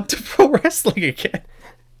respond to pro wrestling again.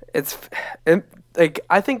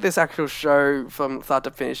 I think this actual show from start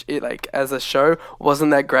to finish, as a show,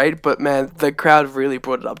 wasn't that great, but man, the crowd really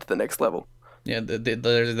brought it up to the next level. Yeah,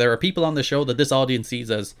 there are people on the show that this audience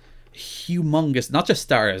sees as humongous, not just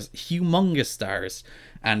stars, humongous stars,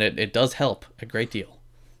 and it does help a great deal.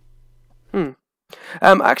 I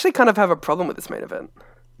actually kind of have a problem with this main event.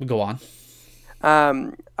 Go on.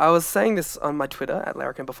 I was saying this on my Twitter at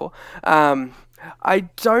Larrikin before. I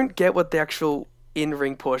don't get what the actual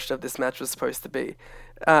in-ring portion of this match was supposed to be.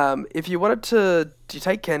 If you wanted to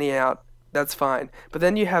take Kenny out, that's fine. But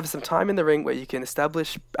then you have some time in the ring where you can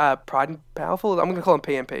establish Pride and Powerful. I'm going to call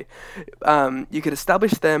them PMP. You could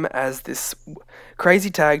establish them as this crazy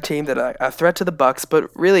tag team that are a threat to the Bucks, but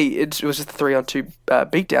really it was just a 3-on-2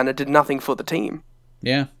 beatdown. It did nothing for the team.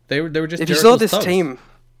 Yeah, they were just. If you saw this team,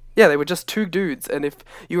 yeah, they were just two dudes, and if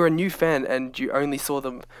you were a new fan and you only saw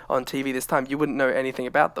them on TV this time, you wouldn't know anything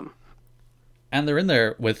about them. And they're in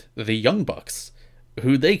there with the Young Bucks,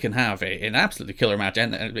 who they can have an absolutely killer match.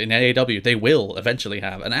 And in AEW, they will eventually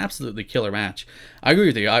have an absolutely killer match. I agree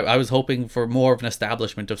with you. I was hoping for more of an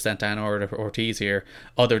establishment of Santana or Ortiz here,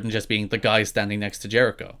 other than just being the guy standing next to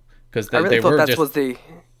Jericho. Because I thought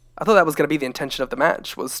that was going to be the intention of the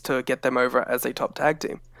match, was to get them over as a top tag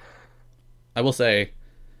team. I will say,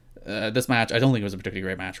 this match, I don't think it was a particularly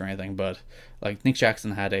great match or anything, but like Nick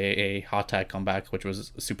Jackson had a hot tag comeback, which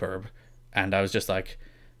was superb. And I was just like,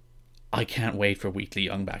 I can't wait for weekly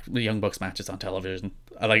Young Bucks matches on television.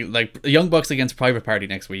 Like Young Bucks against Private Party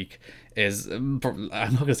next week is, I'm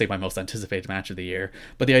not going to say my most anticipated match of the year,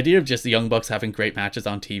 but the idea of just the Young Bucks having great matches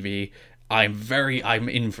on TV, I'm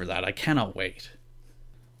in for that. I cannot wait.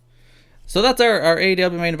 So that's our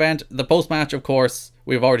AEW main event. The post-match, of course,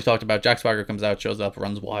 we've already talked about. Jack Swagger comes out, shows up,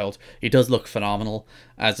 runs wild. He does look phenomenal.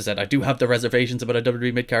 As I said, I do have the reservations about a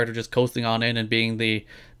WWE mid-carder just coasting on in and being the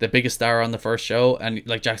biggest star on the first show. And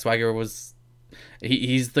like Jack Swagger was...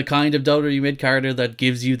 He's the kind of WWE mid-carder that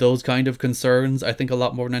gives you those kind of concerns, I think, a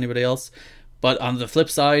lot more than anybody else. But on the flip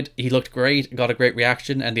side, he looked great, got a great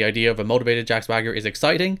reaction, and the idea of a motivated Jack Swagger is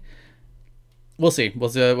exciting. We'll see.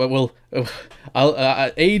 AEW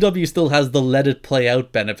still has the let it play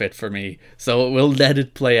out benefit for me, so we'll let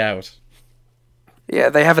it play out. Yeah,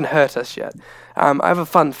 they haven't hurt us yet. I have a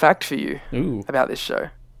fun fact for you about this show.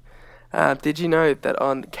 Did you know that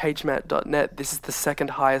on cagemat.net, this is the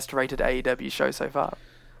second highest rated AEW show so far?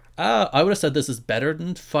 I would have said this is better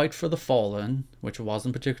than Fight for the Fallen, which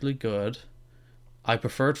wasn't particularly good. I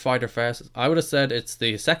preferred Fyter Fest. I would have said it's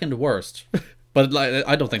the second worst. But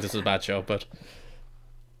I don't think this is a bad show, but...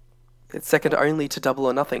 It's second only to Double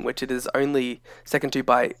or Nothing, which it is only second to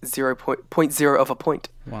by 0.0 of a point.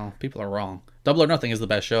 Well, people are wrong. Double or Nothing is the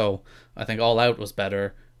best show. I think All Out was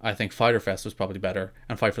better. I think Fyter Fest was probably better.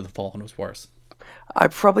 And Fight for the Fallen was worse. I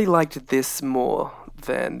probably liked this more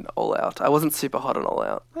than All Out. I wasn't super hot on All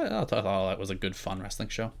Out. I thought All Out was a good, fun wrestling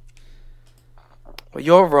show. Well,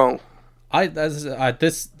 you're wrong. I'm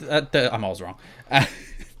always wrong. I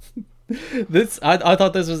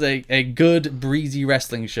thought this was a good, breezy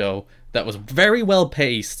wrestling show that was very well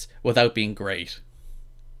paced without being great.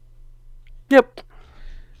 Yep.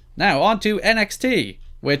 Now on to NXT,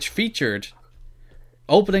 which featured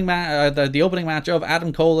the opening match of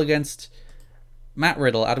Adam Cole against Matt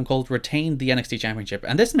Riddle. Adam Cole retained the NXT Championship,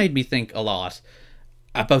 and this made me think a lot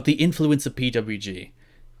about the influence of PWG,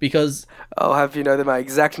 because I'll have you know that my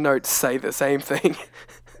exact notes say the same thing.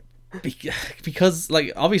 Because,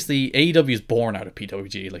 like, obviously AEW is born out of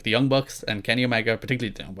PWG. Like, the Young Bucks and Kenny Omega,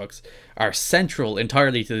 particularly the Young Bucks, are central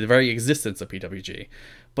entirely to the very existence of PWG.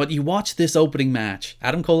 But you watch this opening match,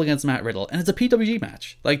 Adam Cole against Matt Riddle, and it's a PWG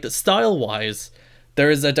match. Like, the style-wise, there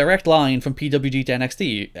is a direct line from PWG to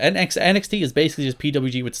NXT. NXT is basically just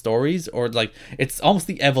PWG with stories, or, like, it's almost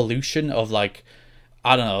the evolution of, like,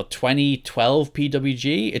 I don't know, 2012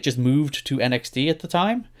 PWG. It just moved to NXT at the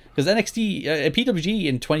time. Because NXT, PWG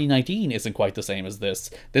in 2019 isn't quite the same as this.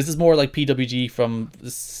 This is more like PWG from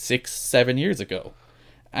 6-7 years ago.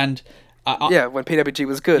 And yeah, when PWG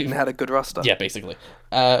was good and had a good roster. Yeah, basically.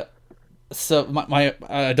 So my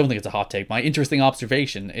I don't think it's a hot take. My interesting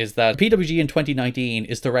observation is that PWG in 2019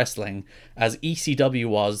 is to wrestling as ECW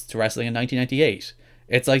was to wrestling in 1998.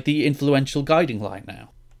 It's like the influential guiding line now.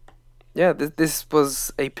 Yeah, this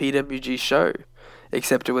was a PWG show,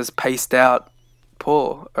 except it was paced out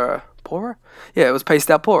poorer? Yeah, it was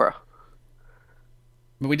paced out poorer.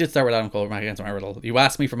 But we did start with Adam Cole against Matt Riddle. You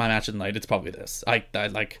asked me for my match of the night, it's probably this. I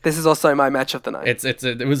like. This is also my match of the night.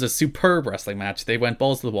 It was a superb wrestling match. They went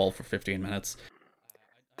balls to the wall for 15 minutes.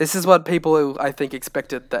 This is what people, I think,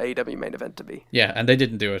 expected the AEW main event to be. Yeah, and they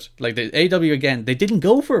didn't do it. Like, the AEW, again, they didn't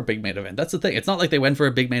go for a big main event. That's the thing. It's not like they went for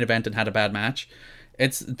a big main event and had a bad match.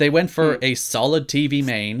 They went for a solid TV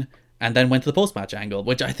main and then went to the post-match angle,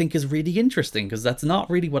 which I think is really interesting, because that's not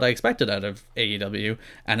really what I expected out of AEW,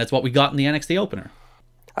 and it's what we got in the NXT opener.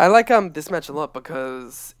 I like this match a lot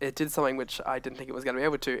because it did something which I didn't think it was going to be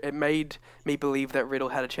able to. It made me believe that Riddle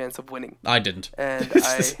had a chance of winning. I didn't. And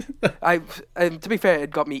and to be fair, it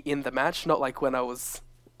got me in the match, not like when I was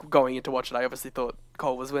going in to watch it. I obviously thought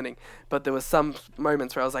Cole was winning, but there was some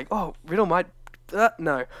moments where I was like, oh, Riddle might...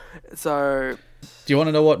 no. So... Do you want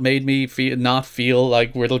to know what made me not feel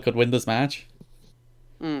like Riddle could win this match?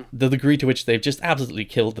 The degree to which they've just absolutely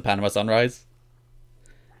killed the Panama Sunrise.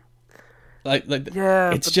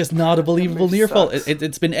 Yeah, it's just not a believable near fall.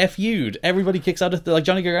 It's been FU'd. Everybody kicks out of like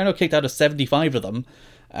Johnny Gargano kicked out of 75 of them,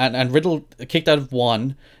 and Riddle kicked out of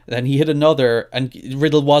one. Then he hit another, and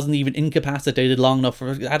Riddle wasn't even incapacitated long enough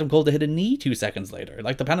for Adam Cole to hit a knee 2 seconds later.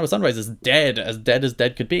 Like, the Panama Sunrise is dead as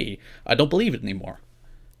dead could be. I don't believe it anymore.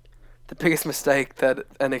 The biggest mistake that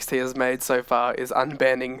NXT has made so far is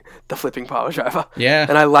unbanning the flipping pile driver. Yeah.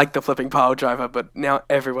 And I like the flipping pile driver, but now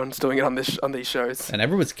everyone's doing it on these shows. And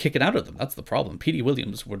everyone's kicking out of them. That's the problem. Petey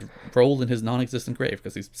Williams would roll in his non-existent grave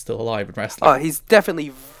because he's still alive and wrestling. Oh, he's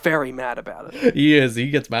definitely very mad about it. He is. He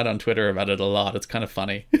gets mad on Twitter about it a lot. It's kind of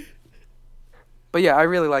funny. But yeah, I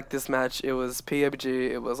really liked this match. It was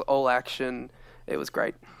PWG. It was all action. It was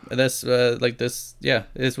great. This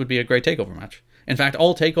would be a great takeover match. In fact,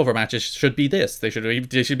 all takeover matches should be this. They should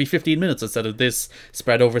be 15 minutes instead of this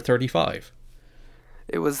spread over 35.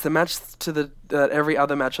 It was the match that every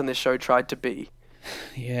other match on this show tried to be.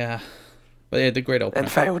 Yeah. But they had the great opener.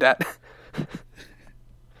 And failed at.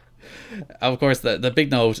 Of course, the big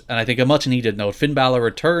note, and I think a much needed note, Finn Balor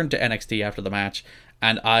returned to NXT after the match,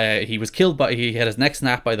 and he was killed he had his neck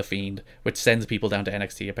snapped by the Fiend, which sends people down to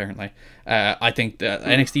NXT apparently. I think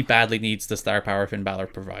NXT badly needs the star power Finn Balor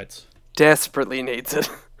provides. Desperately needs it.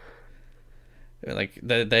 Like,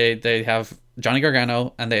 they have Johnny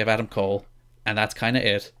Gargano and they have Adam Cole, and that's kind of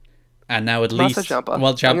it. And now at least Ciampa.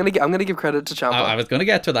 Well, I'm gonna give credit to Ciampa. I was gonna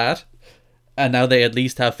get to that. And now they at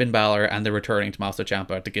least have Finn Balor, and they're returning Tommaso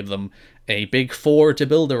Ciampa to give them a big 4 to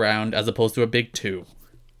build around as opposed to a big 2.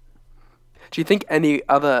 Do you think any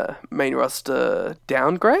other main roster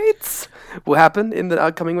downgrades will happen in the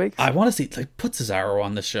upcoming weeks? I want to see, like, put Cesaro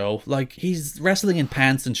on the show. Like, he's wrestling in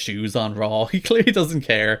pants and shoes on Raw. He clearly doesn't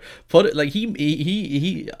care. Put it, like,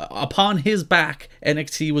 he upon his back,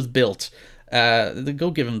 NXT was built.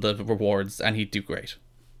 Go give him the rewards, and he'd do great.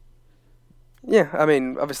 Yeah, I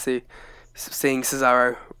mean, obviously, seeing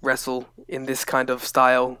Cesaro wrestle in this kind of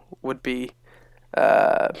style would be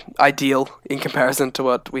ideal in comparison to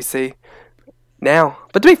what we see now.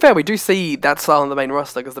 But to be fair, we do see that style on the main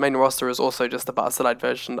roster, because the main roster is also just a bastardized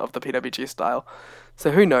version of the PWG style. So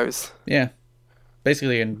who knows? Yeah.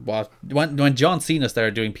 Basically, when John Cena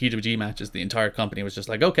started doing PWG matches, the entire company was just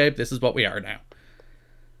like, okay, this is what we are now.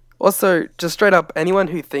 Also, just straight up, anyone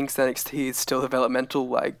who thinks NXT is still developmental,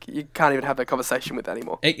 like, you can't even have that conversation with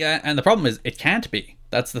anymore. And the problem is, it can't be.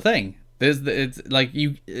 That's the thing. There's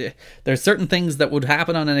certain things that would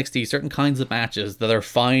happen on NXT, certain kinds of matches that are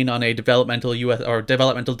fine on a developmental US or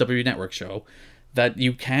developmental WWE Network show that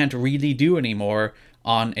you can't really do anymore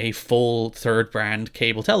on a full third brand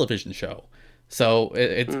cable television show. So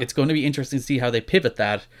it's going to be interesting to see how they pivot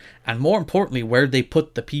that, and more importantly, where they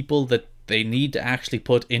put the people that they need to actually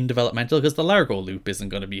put in developmental, because the Largo loop isn't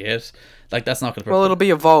going to be it. Like, that's not going to... Well, it'll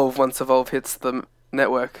be Evolve once Evolve hits the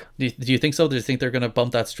network. Do you think so? Do you think they're going to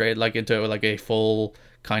bump that straight like into like a full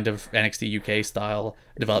kind of NXT UK style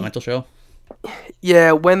developmental show?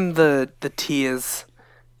 Yeah, when the tiers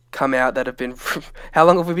come out that have been... How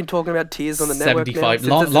long have we been talking about tiers on the network now?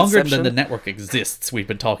 75. Longer than the network exists, we've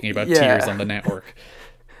been talking about tiers on the network.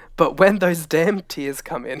 But when those damn tiers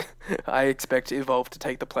come in, I expect Evolve to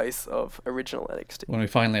take the place of original NXT. When we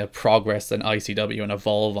finally have Progress and ICW and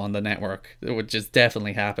Evolve on the network, which is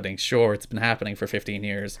definitely happening. Sure, it's been happening for 15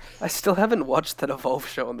 years. I still haven't watched that Evolve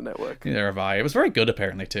show on the network. Neither have I. It was very good,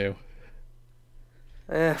 apparently, too.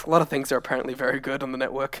 A lot of things are apparently very good on the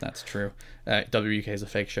network. That's true. WUK is a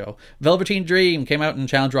fake show. Velveteen Dream came out and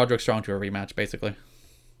challenged Roderick Strong to a rematch, basically.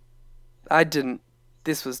 I didn't.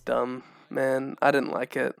 This was dumb, man. I didn't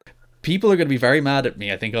like it. People are going to be very mad at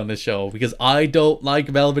me, I think, on this show, because I don't like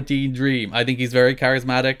Velveteen Dream. I think he's very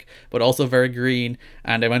charismatic, but also very green,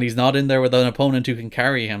 and when he's not in there with an opponent who can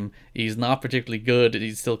carry him, he's not particularly good.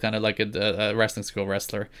 He's still kind of like a wrestling school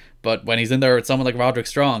wrestler. But when he's in there with someone like Roderick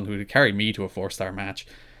Strong, who could carry me to a 4-star match,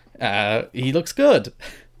 he looks good.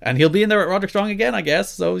 And he'll be in there with Roderick Strong again, I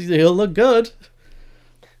guess, so he'll look good.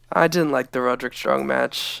 I didn't like the Roderick Strong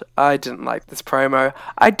match. I didn't like this promo.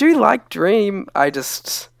 I do like Dream. I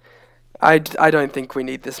don't think we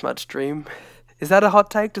need this much Dream. Is that a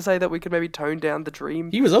hot take to say that we could maybe tone down the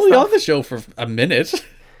Dream? He was only on the show for a minute.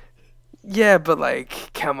 Yeah, but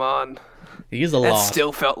like, come on. He is a lot. It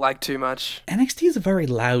still felt like too much. NXT is a very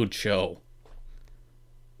loud show.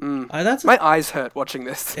 My eyes hurt watching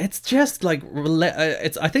this. It's just like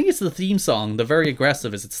I think it's the theme song, the very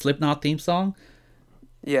aggressive. Is it Slipknot theme song?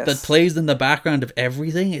 Yes. That plays in the background of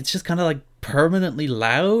everything. It's just kind of like permanently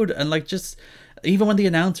loud, and like just even when the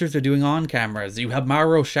announcers are doing on cameras, you have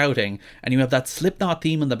Mauro shouting, and you have that Slipknot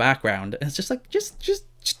theme in the background, and it's just like just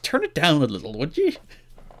turn it down a little, would you?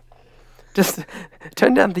 Just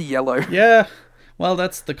turn down the yellow. Yeah. Well,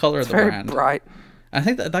 that's the color of the brand. Very bright. I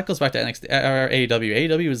think that goes back to NXT or AEW.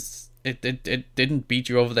 AEW was it didn't beat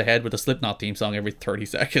you over the head with a Slipknot theme song every 30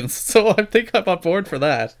 seconds. So I think I'm on board for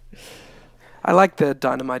that. I like the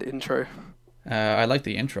Dynamite intro. I like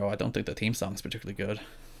the intro. I don't think the theme song is particularly good.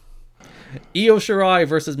 Io Shirai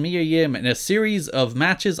versus Mia Yim in a series of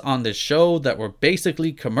matches on this show that were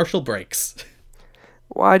basically commercial breaks.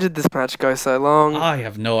 Why did this match go so long? I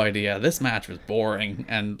have no idea. This match was boring,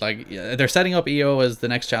 and like they're setting up Io as the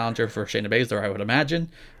next challenger for Shayna Baszler, I would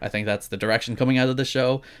imagine. I think that's the direction coming out of the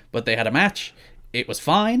show. But they had a match. It was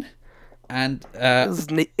fine, and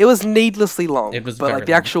it was needlessly long. It was, but like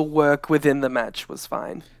the actual work within the match was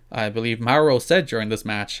fine. I believe Mauro said during this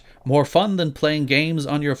match, "More fun than playing games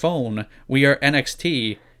on your phone. We are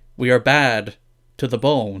NXT. We are bad to the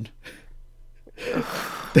bone."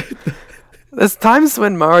 There's times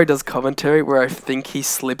when Mauro does commentary where I think he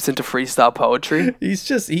slips into freestyle poetry. He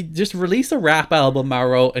just release a rap album,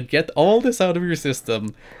 Mauro, and get all this out of your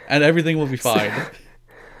system, and everything will be fine.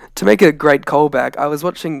 To make a great callback, I was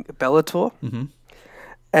watching Bellator,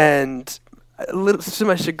 and to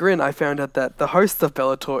my chagrin, I found out that the host of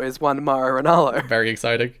Bellator is one Mauro Ranallo. Very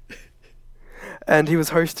exciting. And he was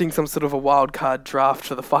hosting some sort of a wild card draft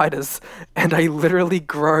for the fighters, and I literally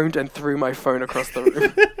groaned and threw my phone across the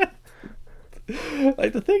room.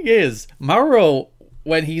 Like, the thing is, Mauro,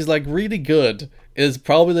 when he's like really good, is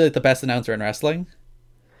probably like the best announcer in wrestling.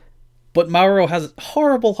 But Mauro has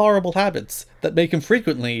horrible habits that make him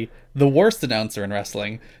frequently the worst announcer in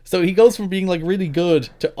wrestling. So he goes from being like really good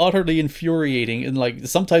to utterly infuriating, and like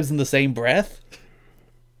sometimes in the same breath.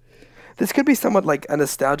 This could be somewhat like a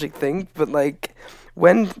nostalgic thing, but like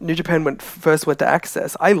when New Japan first went to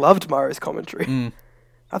Access, I loved Mauro's commentary.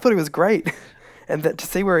 I thought he was great. And that to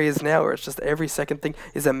see where he is now, where it's just every second thing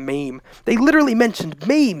is a meme. They literally mentioned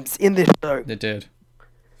memes in this show. They did.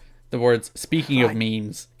 The words "speaking of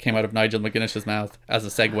memes" came out of Nigel McGuinness's mouth as a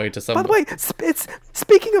segue to some. By the way, it's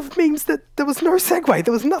speaking of memes. That there was no segue.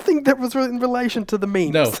 There was nothing that was in relation to the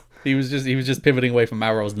memes. No, he was just pivoting away from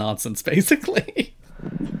Mauro's nonsense, basically.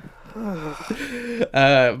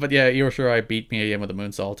 But yeah, Io Shirai beat Mia Yim with a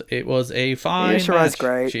moonsault. It was a fine match. Io Shirai's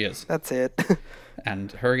great. She is. That's it.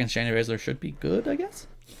 And her against Shayna Baszler should be good, I guess.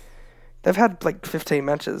 They've had like 15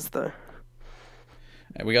 matches though.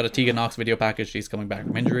 We got a Tegan Nox video package. She's coming back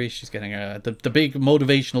from injury. She's getting the big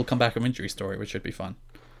motivational comeback from injury story, which should be fun.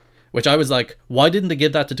 Which I was like, why didn't they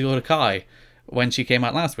give that to Dakota Kai when she came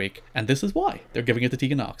out last week? And this is why they're giving it to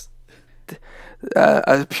Tegan Nox.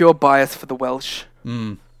 A pure bias for the Welsh.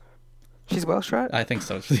 She's Welsh, right? I think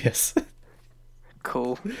so. Yes.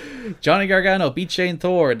 Cool. Johnny Gargano beat Shane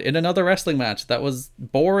Thorne in another wrestling match that was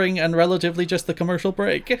boring and relatively just the commercial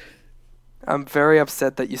break. I'm very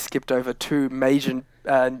upset that you skipped over two major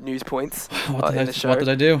news points in the show. What did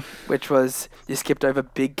I do? Which was you skipped over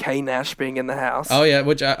Big K Nash being in the house. Oh yeah,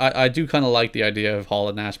 which I do kind of like the idea of Hall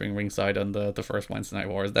and Nash being ringside on the first Wednesday Night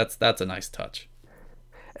Wars. That's a nice touch.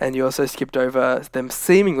 And you also skipped over them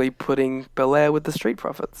seemingly putting Belair with the Street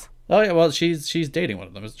Profits. Oh yeah, well she's dating one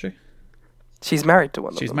of them, isn't she? She's married to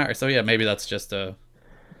one of them. She's married, so yeah, maybe that's just a.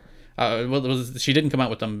 She didn't come out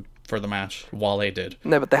with them for the match. Wale did.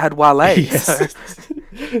 No, but they had Wale. Yes. So.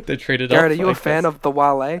 They traded Garrett, up. are you a fan of the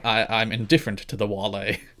Wale? I'm indifferent to the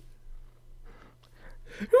Wale.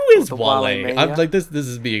 Who is The Wale? Wale-mania? I'm like this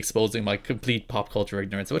is me exposing my complete pop culture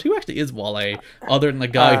ignorance. But who actually is Wale, other than the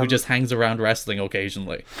guy who just hangs around wrestling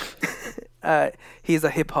occasionally? He's a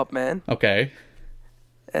hip hop man, Okay.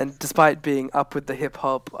 and despite being up with the hip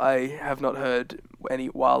hop, I have not heard any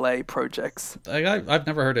Wale projects. I've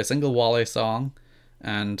never heard a single Wale song,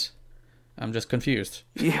 and I'm just confused.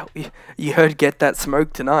 You heard "Get That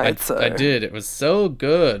Smoke Tonight," so I did. It was so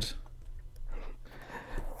good.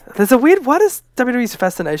 there's a weird. What is WWE's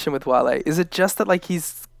fascination with Wale? Is it just that like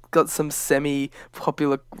he's got some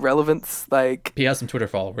semi-popular relevance? Like, He has some Twitter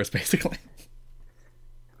followers, basically.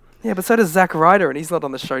 yeah, but so does Zack Ryder, and he's not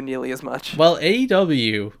on the show nearly as much. Well,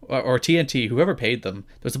 AEW or TNT, whoever paid them,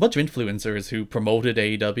 there's a bunch of influencers who promoted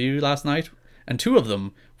AEW last night, and two of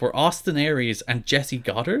them were Austin Aries and Jesse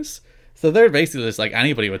Goddard. So they're basically just like,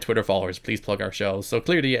 anybody with Twitter followers, please plug our shows. So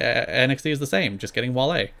clearly NXT is the same, just getting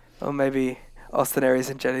Wale. Or maybe Austin Aries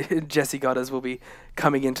and Jesse Goddard will be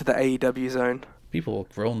coming into the AEW zone. People will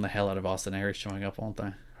groan the hell out of Austin Aries showing up, won't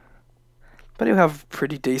they? But he'll have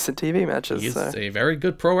pretty decent TV matches. He is So. a very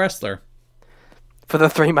good pro wrestler. For the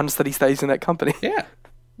 3 months that he stays in that company. Yeah.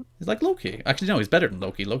 He's like Loki. Actually, no, he's better than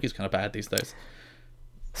Loki. Loki's kind of bad these days.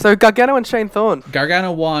 So Gargano and Shane Thorne.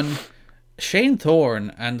 Gargano won. Shane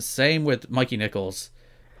Thorne, and same with Mikey Nichols,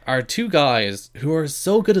 are two guys who are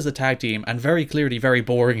so good as a tag team and very clearly very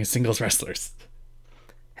boring as singles wrestlers.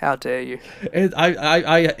 How dare you?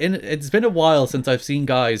 It's been a while since I've seen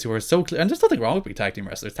guys who are so clear, and there's nothing wrong with being tag team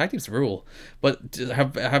wrestlers. Tag teams rule, but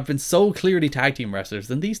have been so clearly tag team wrestlers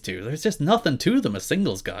than these two. There's just nothing to them as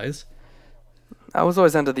singles guys. I was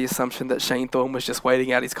always under the assumption that Shane Thorne was just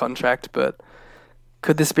waiting out his contract, but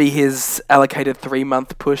could this be his allocated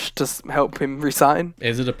 3-month push to help him resign?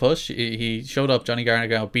 Is it a push? He showed up. Johnny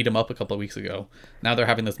Gargano beat him up a couple of weeks ago. Now they're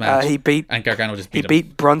having this match. And Gargano just beat him. He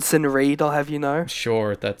beat Bronson Reed, I'll have you know.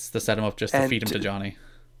 Sure, that's to set him up just to feed him to Johnny.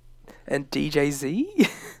 And DJZ?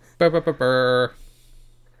 Brr, brr, brr, brr.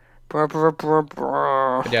 Brr, brr, brr,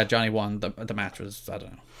 brr. But yeah, Johnny won. The match was, I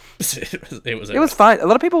don't know. It was fine. A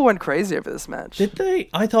lot of people went crazy over this match. Did they?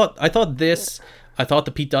 I thought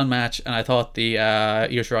the Pete Dunne match and I thought the Io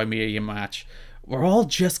Shirai Mia match were all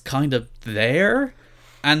just kind of there,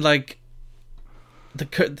 and like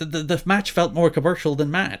the match felt more commercial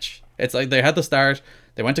than match. It's like they had the start,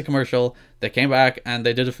 they went to commercial, they came back and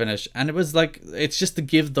they did a finish, and it was like, it's just to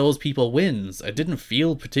give those people wins. It didn't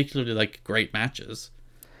feel particularly like great matches.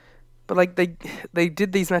 But like they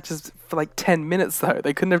did these matches for like 10 minutes though.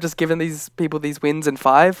 They couldn't have just given these people these wins in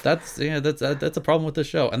 5. That's a problem with this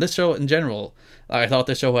show. And this show in general, I thought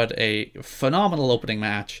this show had a phenomenal opening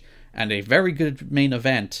match and a very good main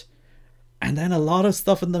event, and then a lot of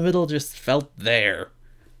stuff in the middle just felt there.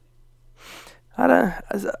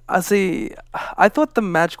 I see. I thought the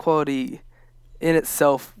match quality in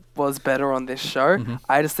itself was better on this show. Mm-hmm.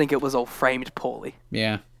 I just think it was all framed poorly.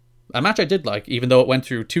 Yeah. A match I did like, even though it went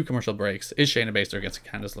through 2 commercial breaks, is Shayna Baszler against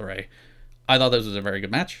Candice LeRae. I thought this was a very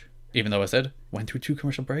good match, even though I said went through 2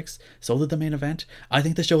 commercial breaks. So did the main event. I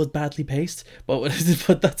think the show was badly paced, but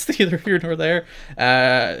that's neither here nor there.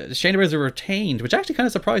 Shayna Baszler retained, which actually kind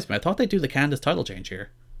of surprised me. I thought they'd do the Candice title change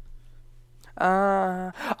here.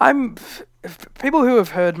 People who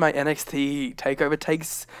have heard my NXT takeover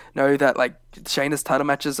takes know that like Shayna's title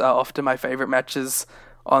matches are often my favorite matches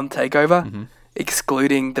on takeover. Mm-hmm.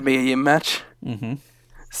 Excluding the Mia Yim match. Mm-hmm.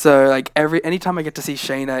 So like anytime I get to see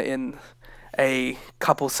Shayna in a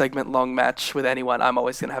couple segment long match with anyone, I'm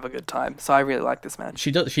always gonna have a good time. So I really like this match.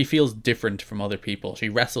 She feels different from other people. She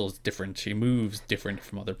wrestles different. She moves different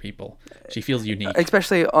from other people. She feels unique.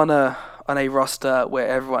 Especially on a roster where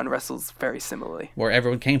everyone wrestles very similarly. Where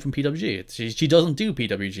everyone came from PWG. She doesn't do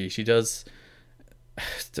PWG. She does.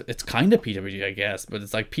 It's kind of PWG, I guess, but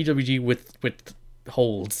it's like PWG with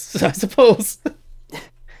holds, I suppose.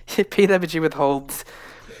 PWG with holds.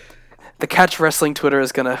 The Catch Wrestling Twitter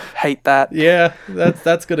is gonna hate that. Yeah,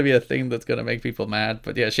 that's gonna be a thing that's gonna make people mad.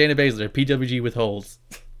 But yeah, Shayna Baszler, PWG with holds.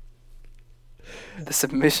 The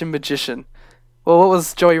Submission Magician. Well, what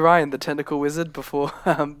was Joey Ryan, the Tentacle Wizard, before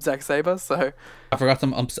Zack Sabre? So I forgot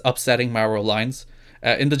some upsetting Mauro lines.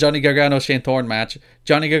 In the Johnny Gargano Shane Thorne match,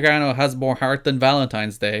 Johnny Gargano has more heart than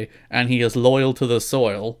Valentine's Day, and he is loyal to the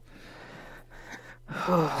soil.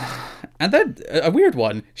 And then a weird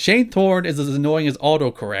one. Shane Thorne is as annoying as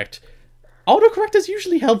autocorrect. Autocorrect is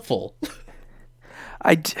usually helpful.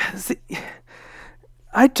 What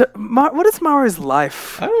is Maro's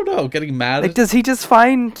life? I don't know. Getting mad. Like, does he just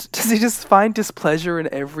find displeasure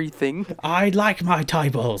in everything? I like my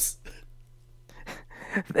typos.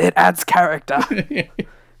 It adds character.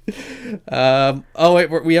 Oh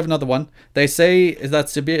wait, we have another one. They say is that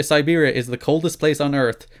Siberia is the coldest place on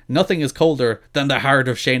Earth. Nothing is colder than the heart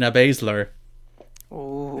of Shayna Baszler.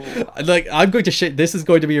 Ooh. Like, I'm going to this is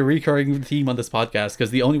going to be a recurring theme on this podcast,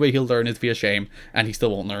 because the only way he'll learn is via shame, and he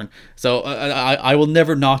still won't learn. So I will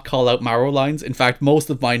never not call out Maro lines. In fact, most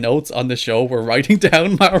of my notes on the show were writing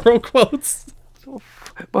down Maro quotes.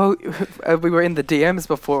 Well, we were in the DMs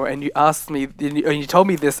before, and you asked me, and you told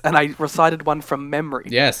me this, and I recited one from memory.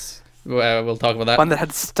 Yes, we'll talk about that. One that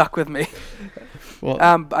had stuck with me. Well,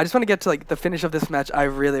 I just want to get to like the finish of this match. I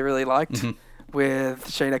really, really liked, with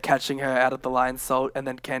Shayna catching her out of the lion's salt, and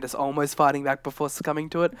then Candice almost fighting back before succumbing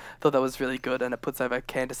to it. Thought that was really good, and it puts over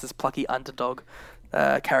Candice's plucky underdog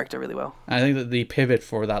character really well. I think that the pivot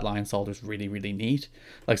for that lion salt is really, really neat.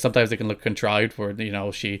 Like, sometimes it can look contrived, where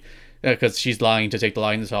she. Because she's lying to take the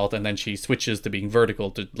lion salt, and then she switches to being vertical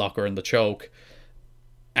to lock her in the choke.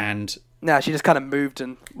 And she just kind of moved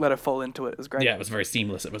and let her fall into it. It was great. Yeah, it was very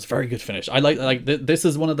seamless. It was a very good finish. I like this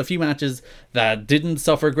is one of the few matches that didn't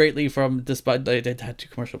suffer greatly from, despite they had 2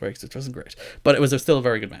 commercial breaks, which wasn't great, but it was still a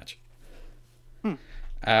very good match.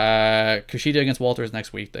 Kushida against Walters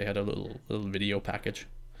next week. They had a little video package.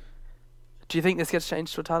 Do you think this gets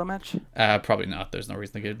changed to a title match? Probably not. There's no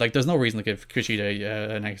reason to give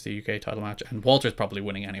Kushida an NXT UK title match, and Walter's probably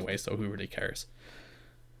winning anyway, so who really cares?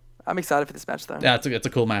 I'm excited for this match, though. Yeah, it's a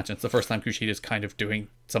cool match. It's the first time Kushida's kind of doing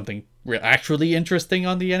something actually interesting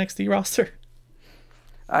on the NXT roster.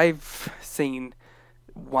 I've seen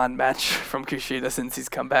one match from Kushida since he's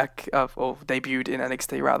come back, or debuted in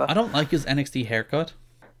NXT, rather. I don't like his NXT haircut.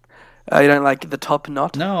 You don't like the top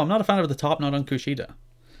knot? No, I'm not a fan of the top knot on Kushida.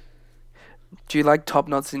 Do you like top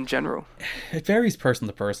knots in general? It varies person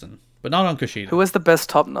to person, but not on Kushida. Who has the best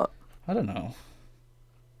top knot? I don't know.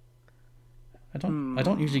 I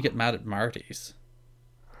don't usually get mad at Marty's.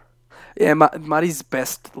 Yeah, Marty's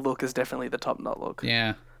best look is definitely the top knot look.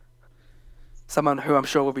 Yeah. Someone who I'm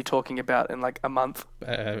sure we'll be talking about in like a month.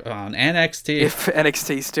 On NXT. If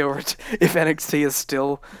NXT is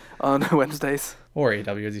still on Wednesdays. Or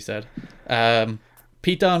AEW, as you said.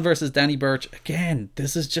 Pete Dunne versus Danny Burch. Again,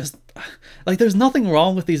 this is just... Like, there's nothing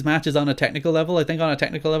wrong with these matches on a technical level. I think on a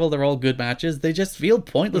technical level, they're all good matches. They just feel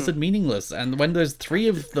pointless and meaningless. And when there's 3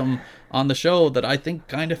 of them on the show that I think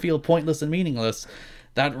kind of feel pointless and meaningless,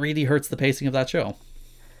 that really hurts the pacing of that show.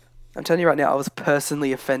 I'm telling you right now, I was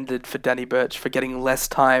personally offended for Danny Burch for getting less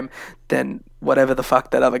time than whatever the fuck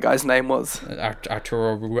that other guy's name was.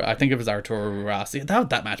 Arturo, I think it was Arturo Ruas. Yeah,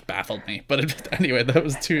 that match baffled me. But anyway, that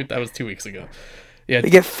was 2 weeks ago. Yeah,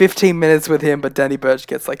 you get 15 minutes with him, but Danny Burch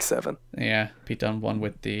gets like 7. Yeah, Pete Dunne won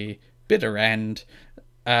with the bitter end.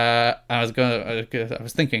 I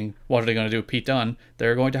was thinking, what are they going to do with Pete Dunne?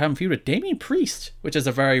 They're going to have him feud with Damian Priest, which is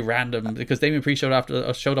a very random, because Damian Priest showed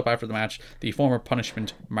up after the match. The former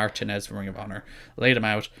Punishment Martinez from Ring of Honor laid him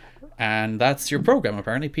out, and that's your program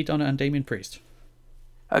apparently. Pete Dunne and Damian Priest.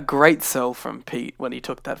 A great sell from Pete when he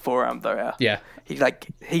took that forearm though out. Yeah,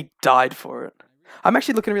 he died for it. I'm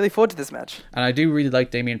actually looking really forward to this match. And I do really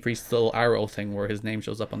like Damian Priest's little arrow thing where his name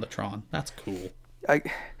shows up on the Tron. That's cool.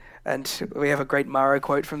 And we have a great Maro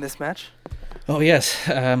quote from this match. Oh, yes.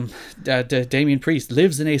 Damian Priest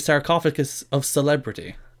lives in a sarcophagus of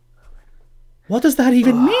celebrity. What does that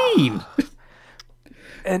even mean?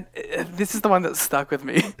 And this is the one that stuck with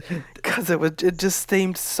me. Because it just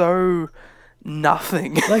seemed so...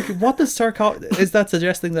 nothing. Like, what does is that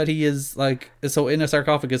suggesting that he is like, so in a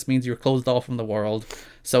sarcophagus means you're closed off from the world,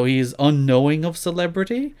 so he's unknowing of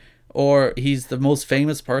celebrity, or he's the most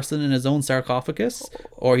famous person in his own sarcophagus,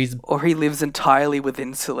 or he lives entirely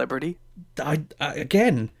within celebrity?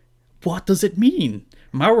 Again, what does it mean?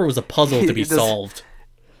 Maurer was a puzzle to be solved.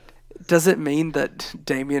 Does it mean that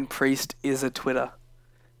Damian Priest is a Twitter?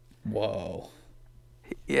 Whoa.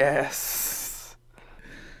 Yes.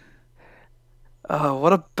 Oh,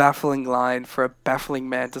 what a baffling line for a baffling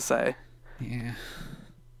man to say. Yeah.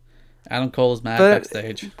 Adam Cole is mad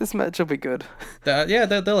backstage. This match will be good.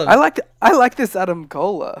 They'll I like this Adam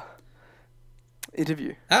Cole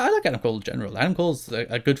interview. I like Adam Cole in general. Adam Cole's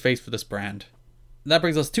a good face for this brand. that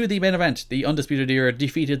brings us to the main event. The Undisputed Era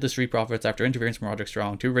defeated the Street Profits after interference from Roderick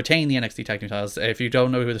Strong to retain the NXT Tag Team titles. If you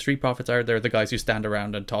don't know who the Street Profits are, they're the guys who stand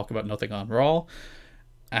around and talk about nothing on Raw.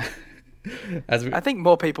 I think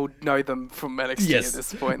more people know them from NXT at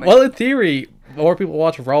this point. Well, in theory, more people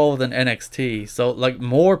watch Raw than NXT. So, like,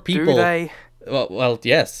 more people... Do they? Well,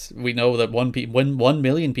 yes. We know that 1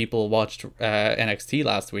 million people watched NXT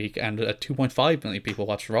last week, and 2.5 million people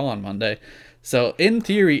watched Raw on Monday. So, in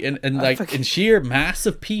theory, in sheer mass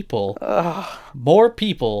of people, more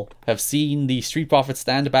people have seen the Street Profits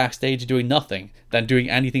stand backstage doing nothing than doing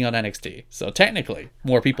anything on NXT. So, technically,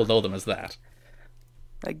 more people know them as that.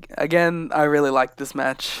 Again, I really liked this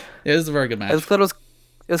match. It was a very good match. I thought it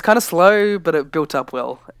was kind of slow, but it built up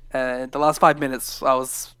well. The last 5 minutes, I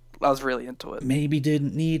was really into it. Maybe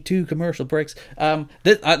didn't need 2 commercial breaks. I'm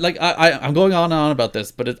going on and on about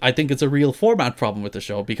this, but I think it's a real format problem with the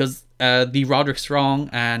show, because the Roderick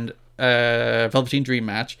Strong and Velveteen Dream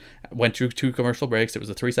match went through 2 commercial breaks. It was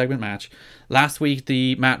a 3-segment match. Last week,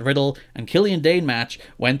 the Matt Riddle and Killian Dane match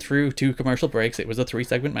went through 2 commercial breaks. It was a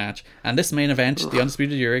 3-segment match. And this main event, the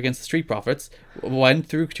Undisputed Era against the Street Profits, went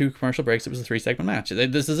through 2 commercial breaks. It was a 3-segment match.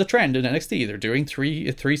 This is a trend in NXT. They're doing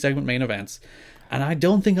 3-segment main events. And I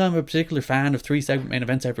don't think I'm a particular fan of 3-segment main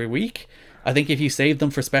events every week. I think if you save them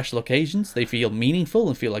for special occasions, they feel meaningful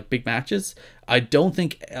and feel like big matches. I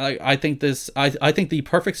think the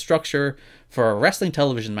perfect structure for a wrestling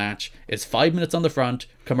television match is 5 minutes on the front,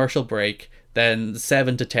 commercial break, then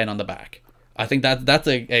 7 to 10 on the back. I think that's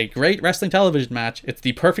a great wrestling television match. It's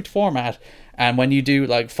the perfect format. And when you do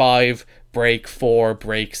like 5, break 4,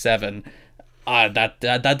 break 7,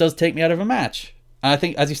 that does take me out of a match. And I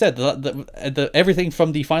think, as you said, the everything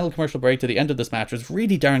from the final commercial break to the end of this match was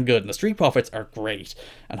really darn good. And the Street Profits are great.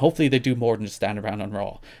 And hopefully they do more than just stand around on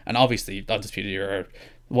Raw. And obviously, Undisputed are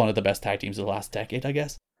one of the best tag teams of the last decade, I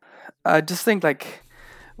guess. I just think, like,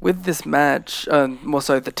 with this match, more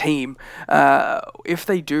so the team, if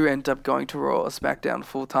they do end up going to Raw or SmackDown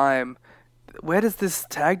full time, where does this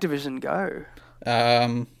tag division go?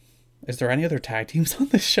 Is there any other tag teams on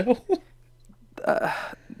this show?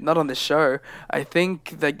 Not on this show. I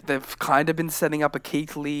think they've kind of been setting up a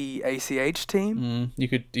Keith Lee ACH team. You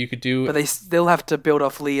could do, but they still have to build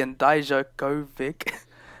off Lee and Dijakovic.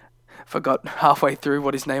 Forgot halfway through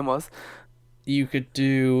what his name was. You could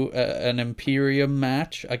do an Imperium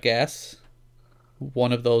match, I guess.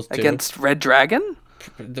 One of those 2 against Red Dragon.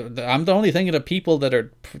 I'm only thinking of people that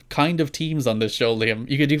are kind of teams on this show, Liam.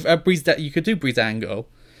 You could do Breezango.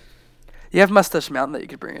 You have Mustache Mountain that you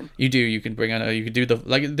could bring in. You do. You can bring in. You could do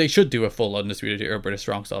they should do a full Undisputed Era British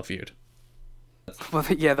Strong Style feud. Well,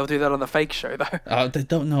 yeah, they'll do that on the fake show though. They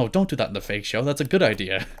don't do that in the fake show. That's a good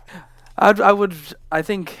idea. I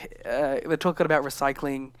think we're talking about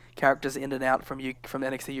recycling characters in and out from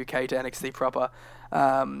NXT UK to NXT proper.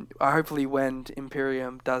 Hopefully, when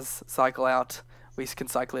Imperium does cycle out, we can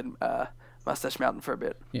cycle in Mustache Mountain for a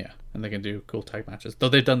bit. Yeah, and they can do cool tag matches. Though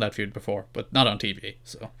they've done that feud before, but not on TV.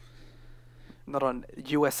 So. Not on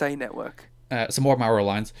USA Network. Some more Mauro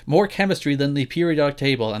lines. More chemistry than the periodic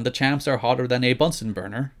table, and the champs are hotter than a Bunsen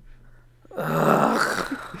burner.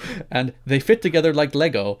 And they fit together like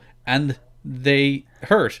Lego, and they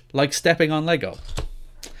hurt like stepping on Lego.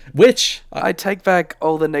 Which... I take back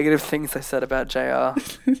all the negative things I said about JR.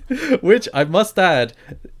 Which, I must add,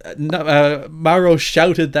 Mauro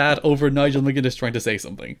shouted that over Nigel McGuinness trying to say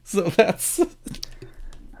something. So that's...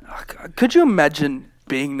 Could you imagine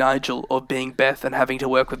being Nigel or being Beth and having to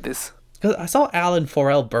work with this? Because I saw Alan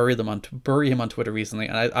Forel bury him on Twitter recently,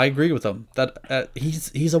 and I agree with him that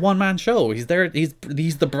he's a one-man show. He's there. He's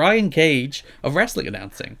the Brian Cage of wrestling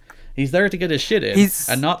announcing. He's there to get his shit in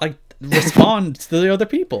and not like respond to the other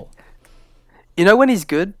people. You know when he's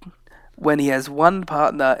good? When he has one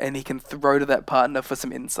partner and he can throw to that partner for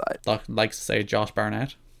some insight. Like say Josh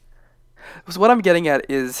Barnett. So what I'm getting at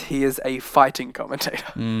is he is a fighting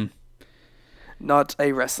commentator. Not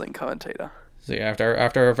a wrestling commentator. So yeah,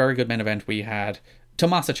 after a very good main event, we had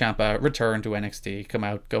Tommaso Ciampa return to NXT, come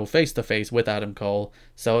out, go face to face with Adam Cole.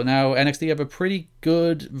 So now NXT have a pretty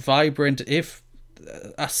good, vibrant, if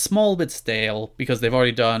a small bit stale, because they've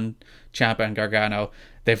already done Ciampa and Gargano.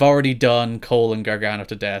 They've already done Cole and Gargano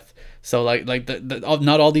to death. So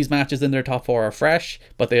not all these matches in their top 4 are fresh,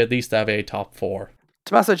 but they at least have a top 4.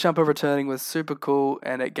 Tommaso Ciampa returning was super cool,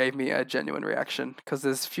 and it gave me a genuine reaction, because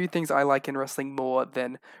there's few things I like in wrestling more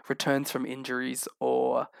than returns from injuries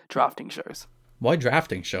or drafting shows. Why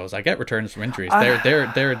drafting shows? I get returns from injuries.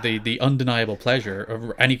 They're the undeniable pleasure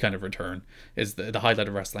of any kind of return is the highlight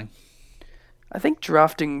of wrestling. I think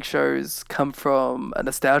drafting shows come from a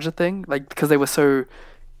nostalgia thing, like because they were so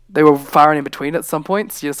they were far and in between at some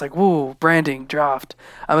points. You're just like, whoa, branding, draft.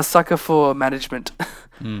 I'm a sucker for management.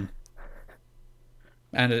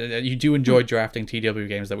 And you do enjoy drafting TW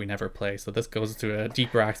games that we never play, so this goes to a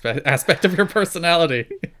deeper aspect of your personality.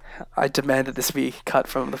 I demand that this be cut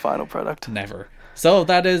from the final product. Never. So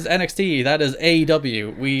that is NXT. That is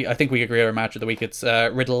AEW. I think we agree on our match of the week. It's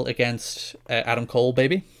Riddle against Adam Cole,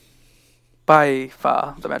 baby. By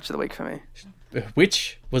far, the match of the week for me.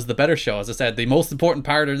 Which was the better show? As I said, the most important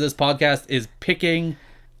part of this podcast is picking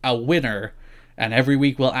a winner. And every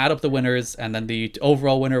week we'll add up the winners, and then the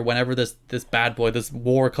overall winner, whenever this bad boy, this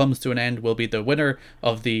war comes to an end, will be the winner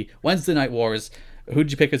of the Wednesday Night Wars. Who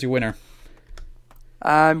did you pick as your winner?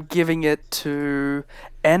 I'm giving it to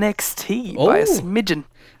NXT by a smidgen.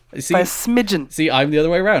 See, by a smidgen. See, I'm the other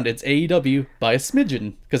way around. It's AEW by a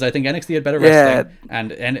smidgen, because I think NXT had better wrestling,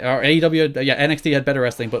 NXT had better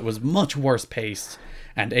wrestling, but was much worse paced,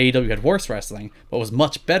 and AEW had worse wrestling, but was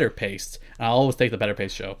much better paced. And I'll always take the better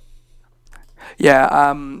paced show.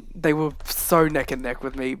 Yeah, they were so neck and neck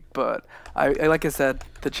with me, but I like I said,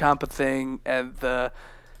 the Ciampa thing and the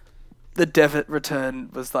Devitt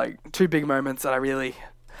return was like two big moments, and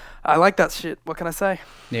I like that shit. What can I say?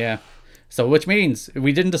 Yeah. So which means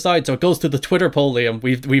we didn't decide, so it goes to the Twitter poll, Liam.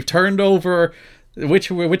 We've turned over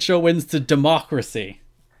which show wins to democracy.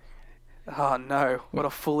 Oh no, what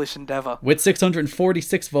a foolish endeavor. With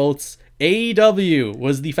 646 votes, AEW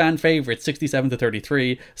was the fan favorite,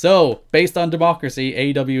 67-33. So, based on democracy,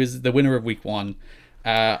 AEW is the winner of week 1.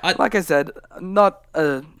 Like I said, not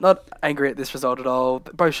angry at this result at all.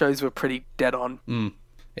 Both shows were pretty dead on.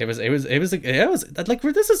 It was like,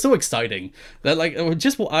 this is so exciting that like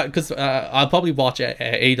just because I'll probably watch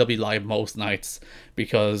AEW live most nights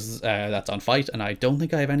because that's on Fight, and I don't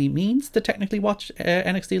think I have any means to technically watch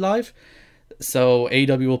NXT live. So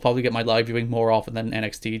AEW will probably get my live viewing more often than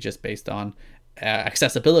NXT, just based on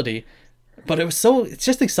accessibility. But it's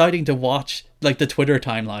just exciting to watch like the Twitter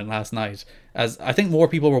timeline last night, as I think more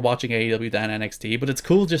people were watching AEW than NXT, but it's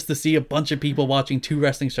cool just to see a bunch of people watching two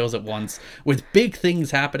wrestling shows at once with big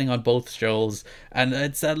things happening on both shows, and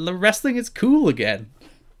it's wrestling is cool again.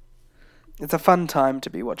 It's a fun time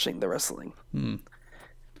to be watching the wrestling.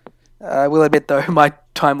 I will admit, though, my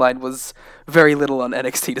timeline was very little on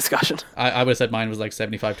NXT discussion. I would have said mine was like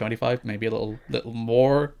 75-25, maybe a little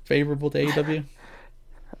more favourable to AEW.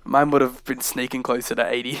 Mine would have been sneaking closer to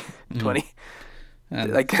 80-20.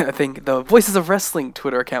 Like, I think the Voices of Wrestling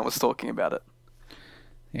Twitter account was talking about it.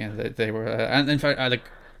 Yeah, they were... and in fact,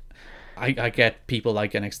 I get people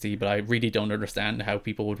like NXT, but I really don't understand how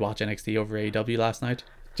people would watch NXT over AEW last night.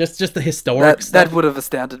 Just the historic stuff. That would have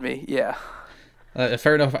astounded me, yeah.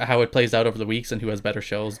 Fair enough how it plays out over the weeks and who has better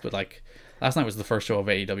shows, but like last night was the first show of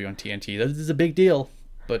AEW on TNT. That is a big deal.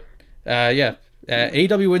 But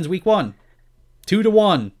AEW wins week 1,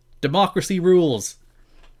 2-1. Democracy rules.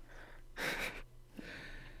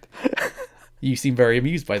 You seem very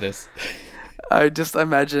amused by this. I just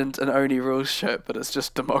imagined an Oni Rules shirt, but it's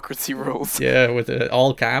just Democracy Rules. Yeah, with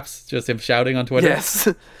all caps, just him shouting on Twitter. Yes.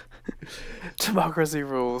 Democracy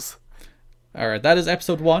Rules. Alright, that is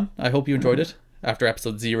episode 1. I hope you enjoyed it. After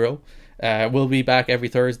episode 0. We'll be back every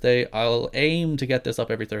Thursday. I'll aim to get this up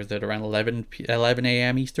every Thursday at around 11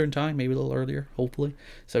 a.m. Eastern time, maybe a little earlier, hopefully.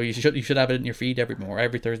 So you should have it in your feed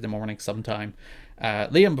every Thursday morning sometime.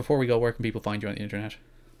 Liam, before we go, where can people find you on the internet?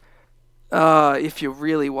 If you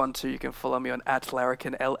really want to, you can follow me on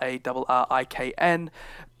 @Larrikin, LARRIKN,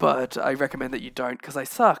 but I recommend that you don't, because I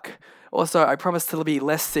suck. Also, I promise to be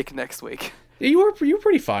less sick next week. You were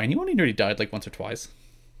pretty fine. You only nearly died like once or twice.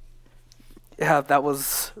 Yeah, that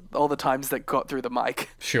was all the times that got through the mic.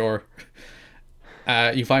 Sure.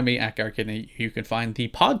 You find me at Garkin. You can find the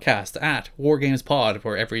podcast at WarGamesPod,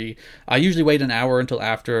 where I usually wait an hour until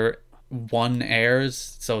after one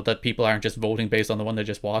airs, so that people aren't just voting based on the one they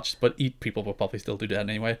just watched, but people will probably still do that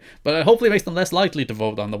anyway. But hopefully it makes them less likely to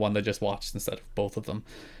vote on the one they just watched instead of both of them.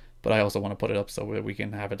 But I also want to put it up so we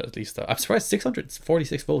can have it at least. I'm surprised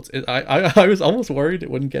 646 votes. I was almost worried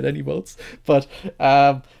it wouldn't get any votes. But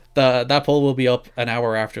that poll will be up an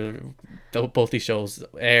hour after both these shows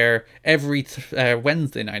air every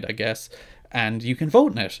Wednesday night, I guess. And you can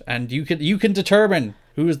vote in it. And you can determine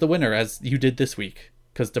who is the winner, as you did this week.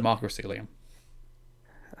 Because democracy, Liam.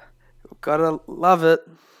 Gotta love it.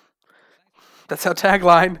 That's our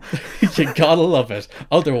tagline. You gotta love it.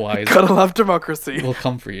 Otherwise, gotta love democracy. We'll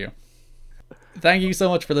come for you. Thank you so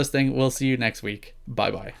much for listening. We'll see you next week.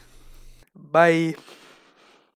 Bye-bye. Bye.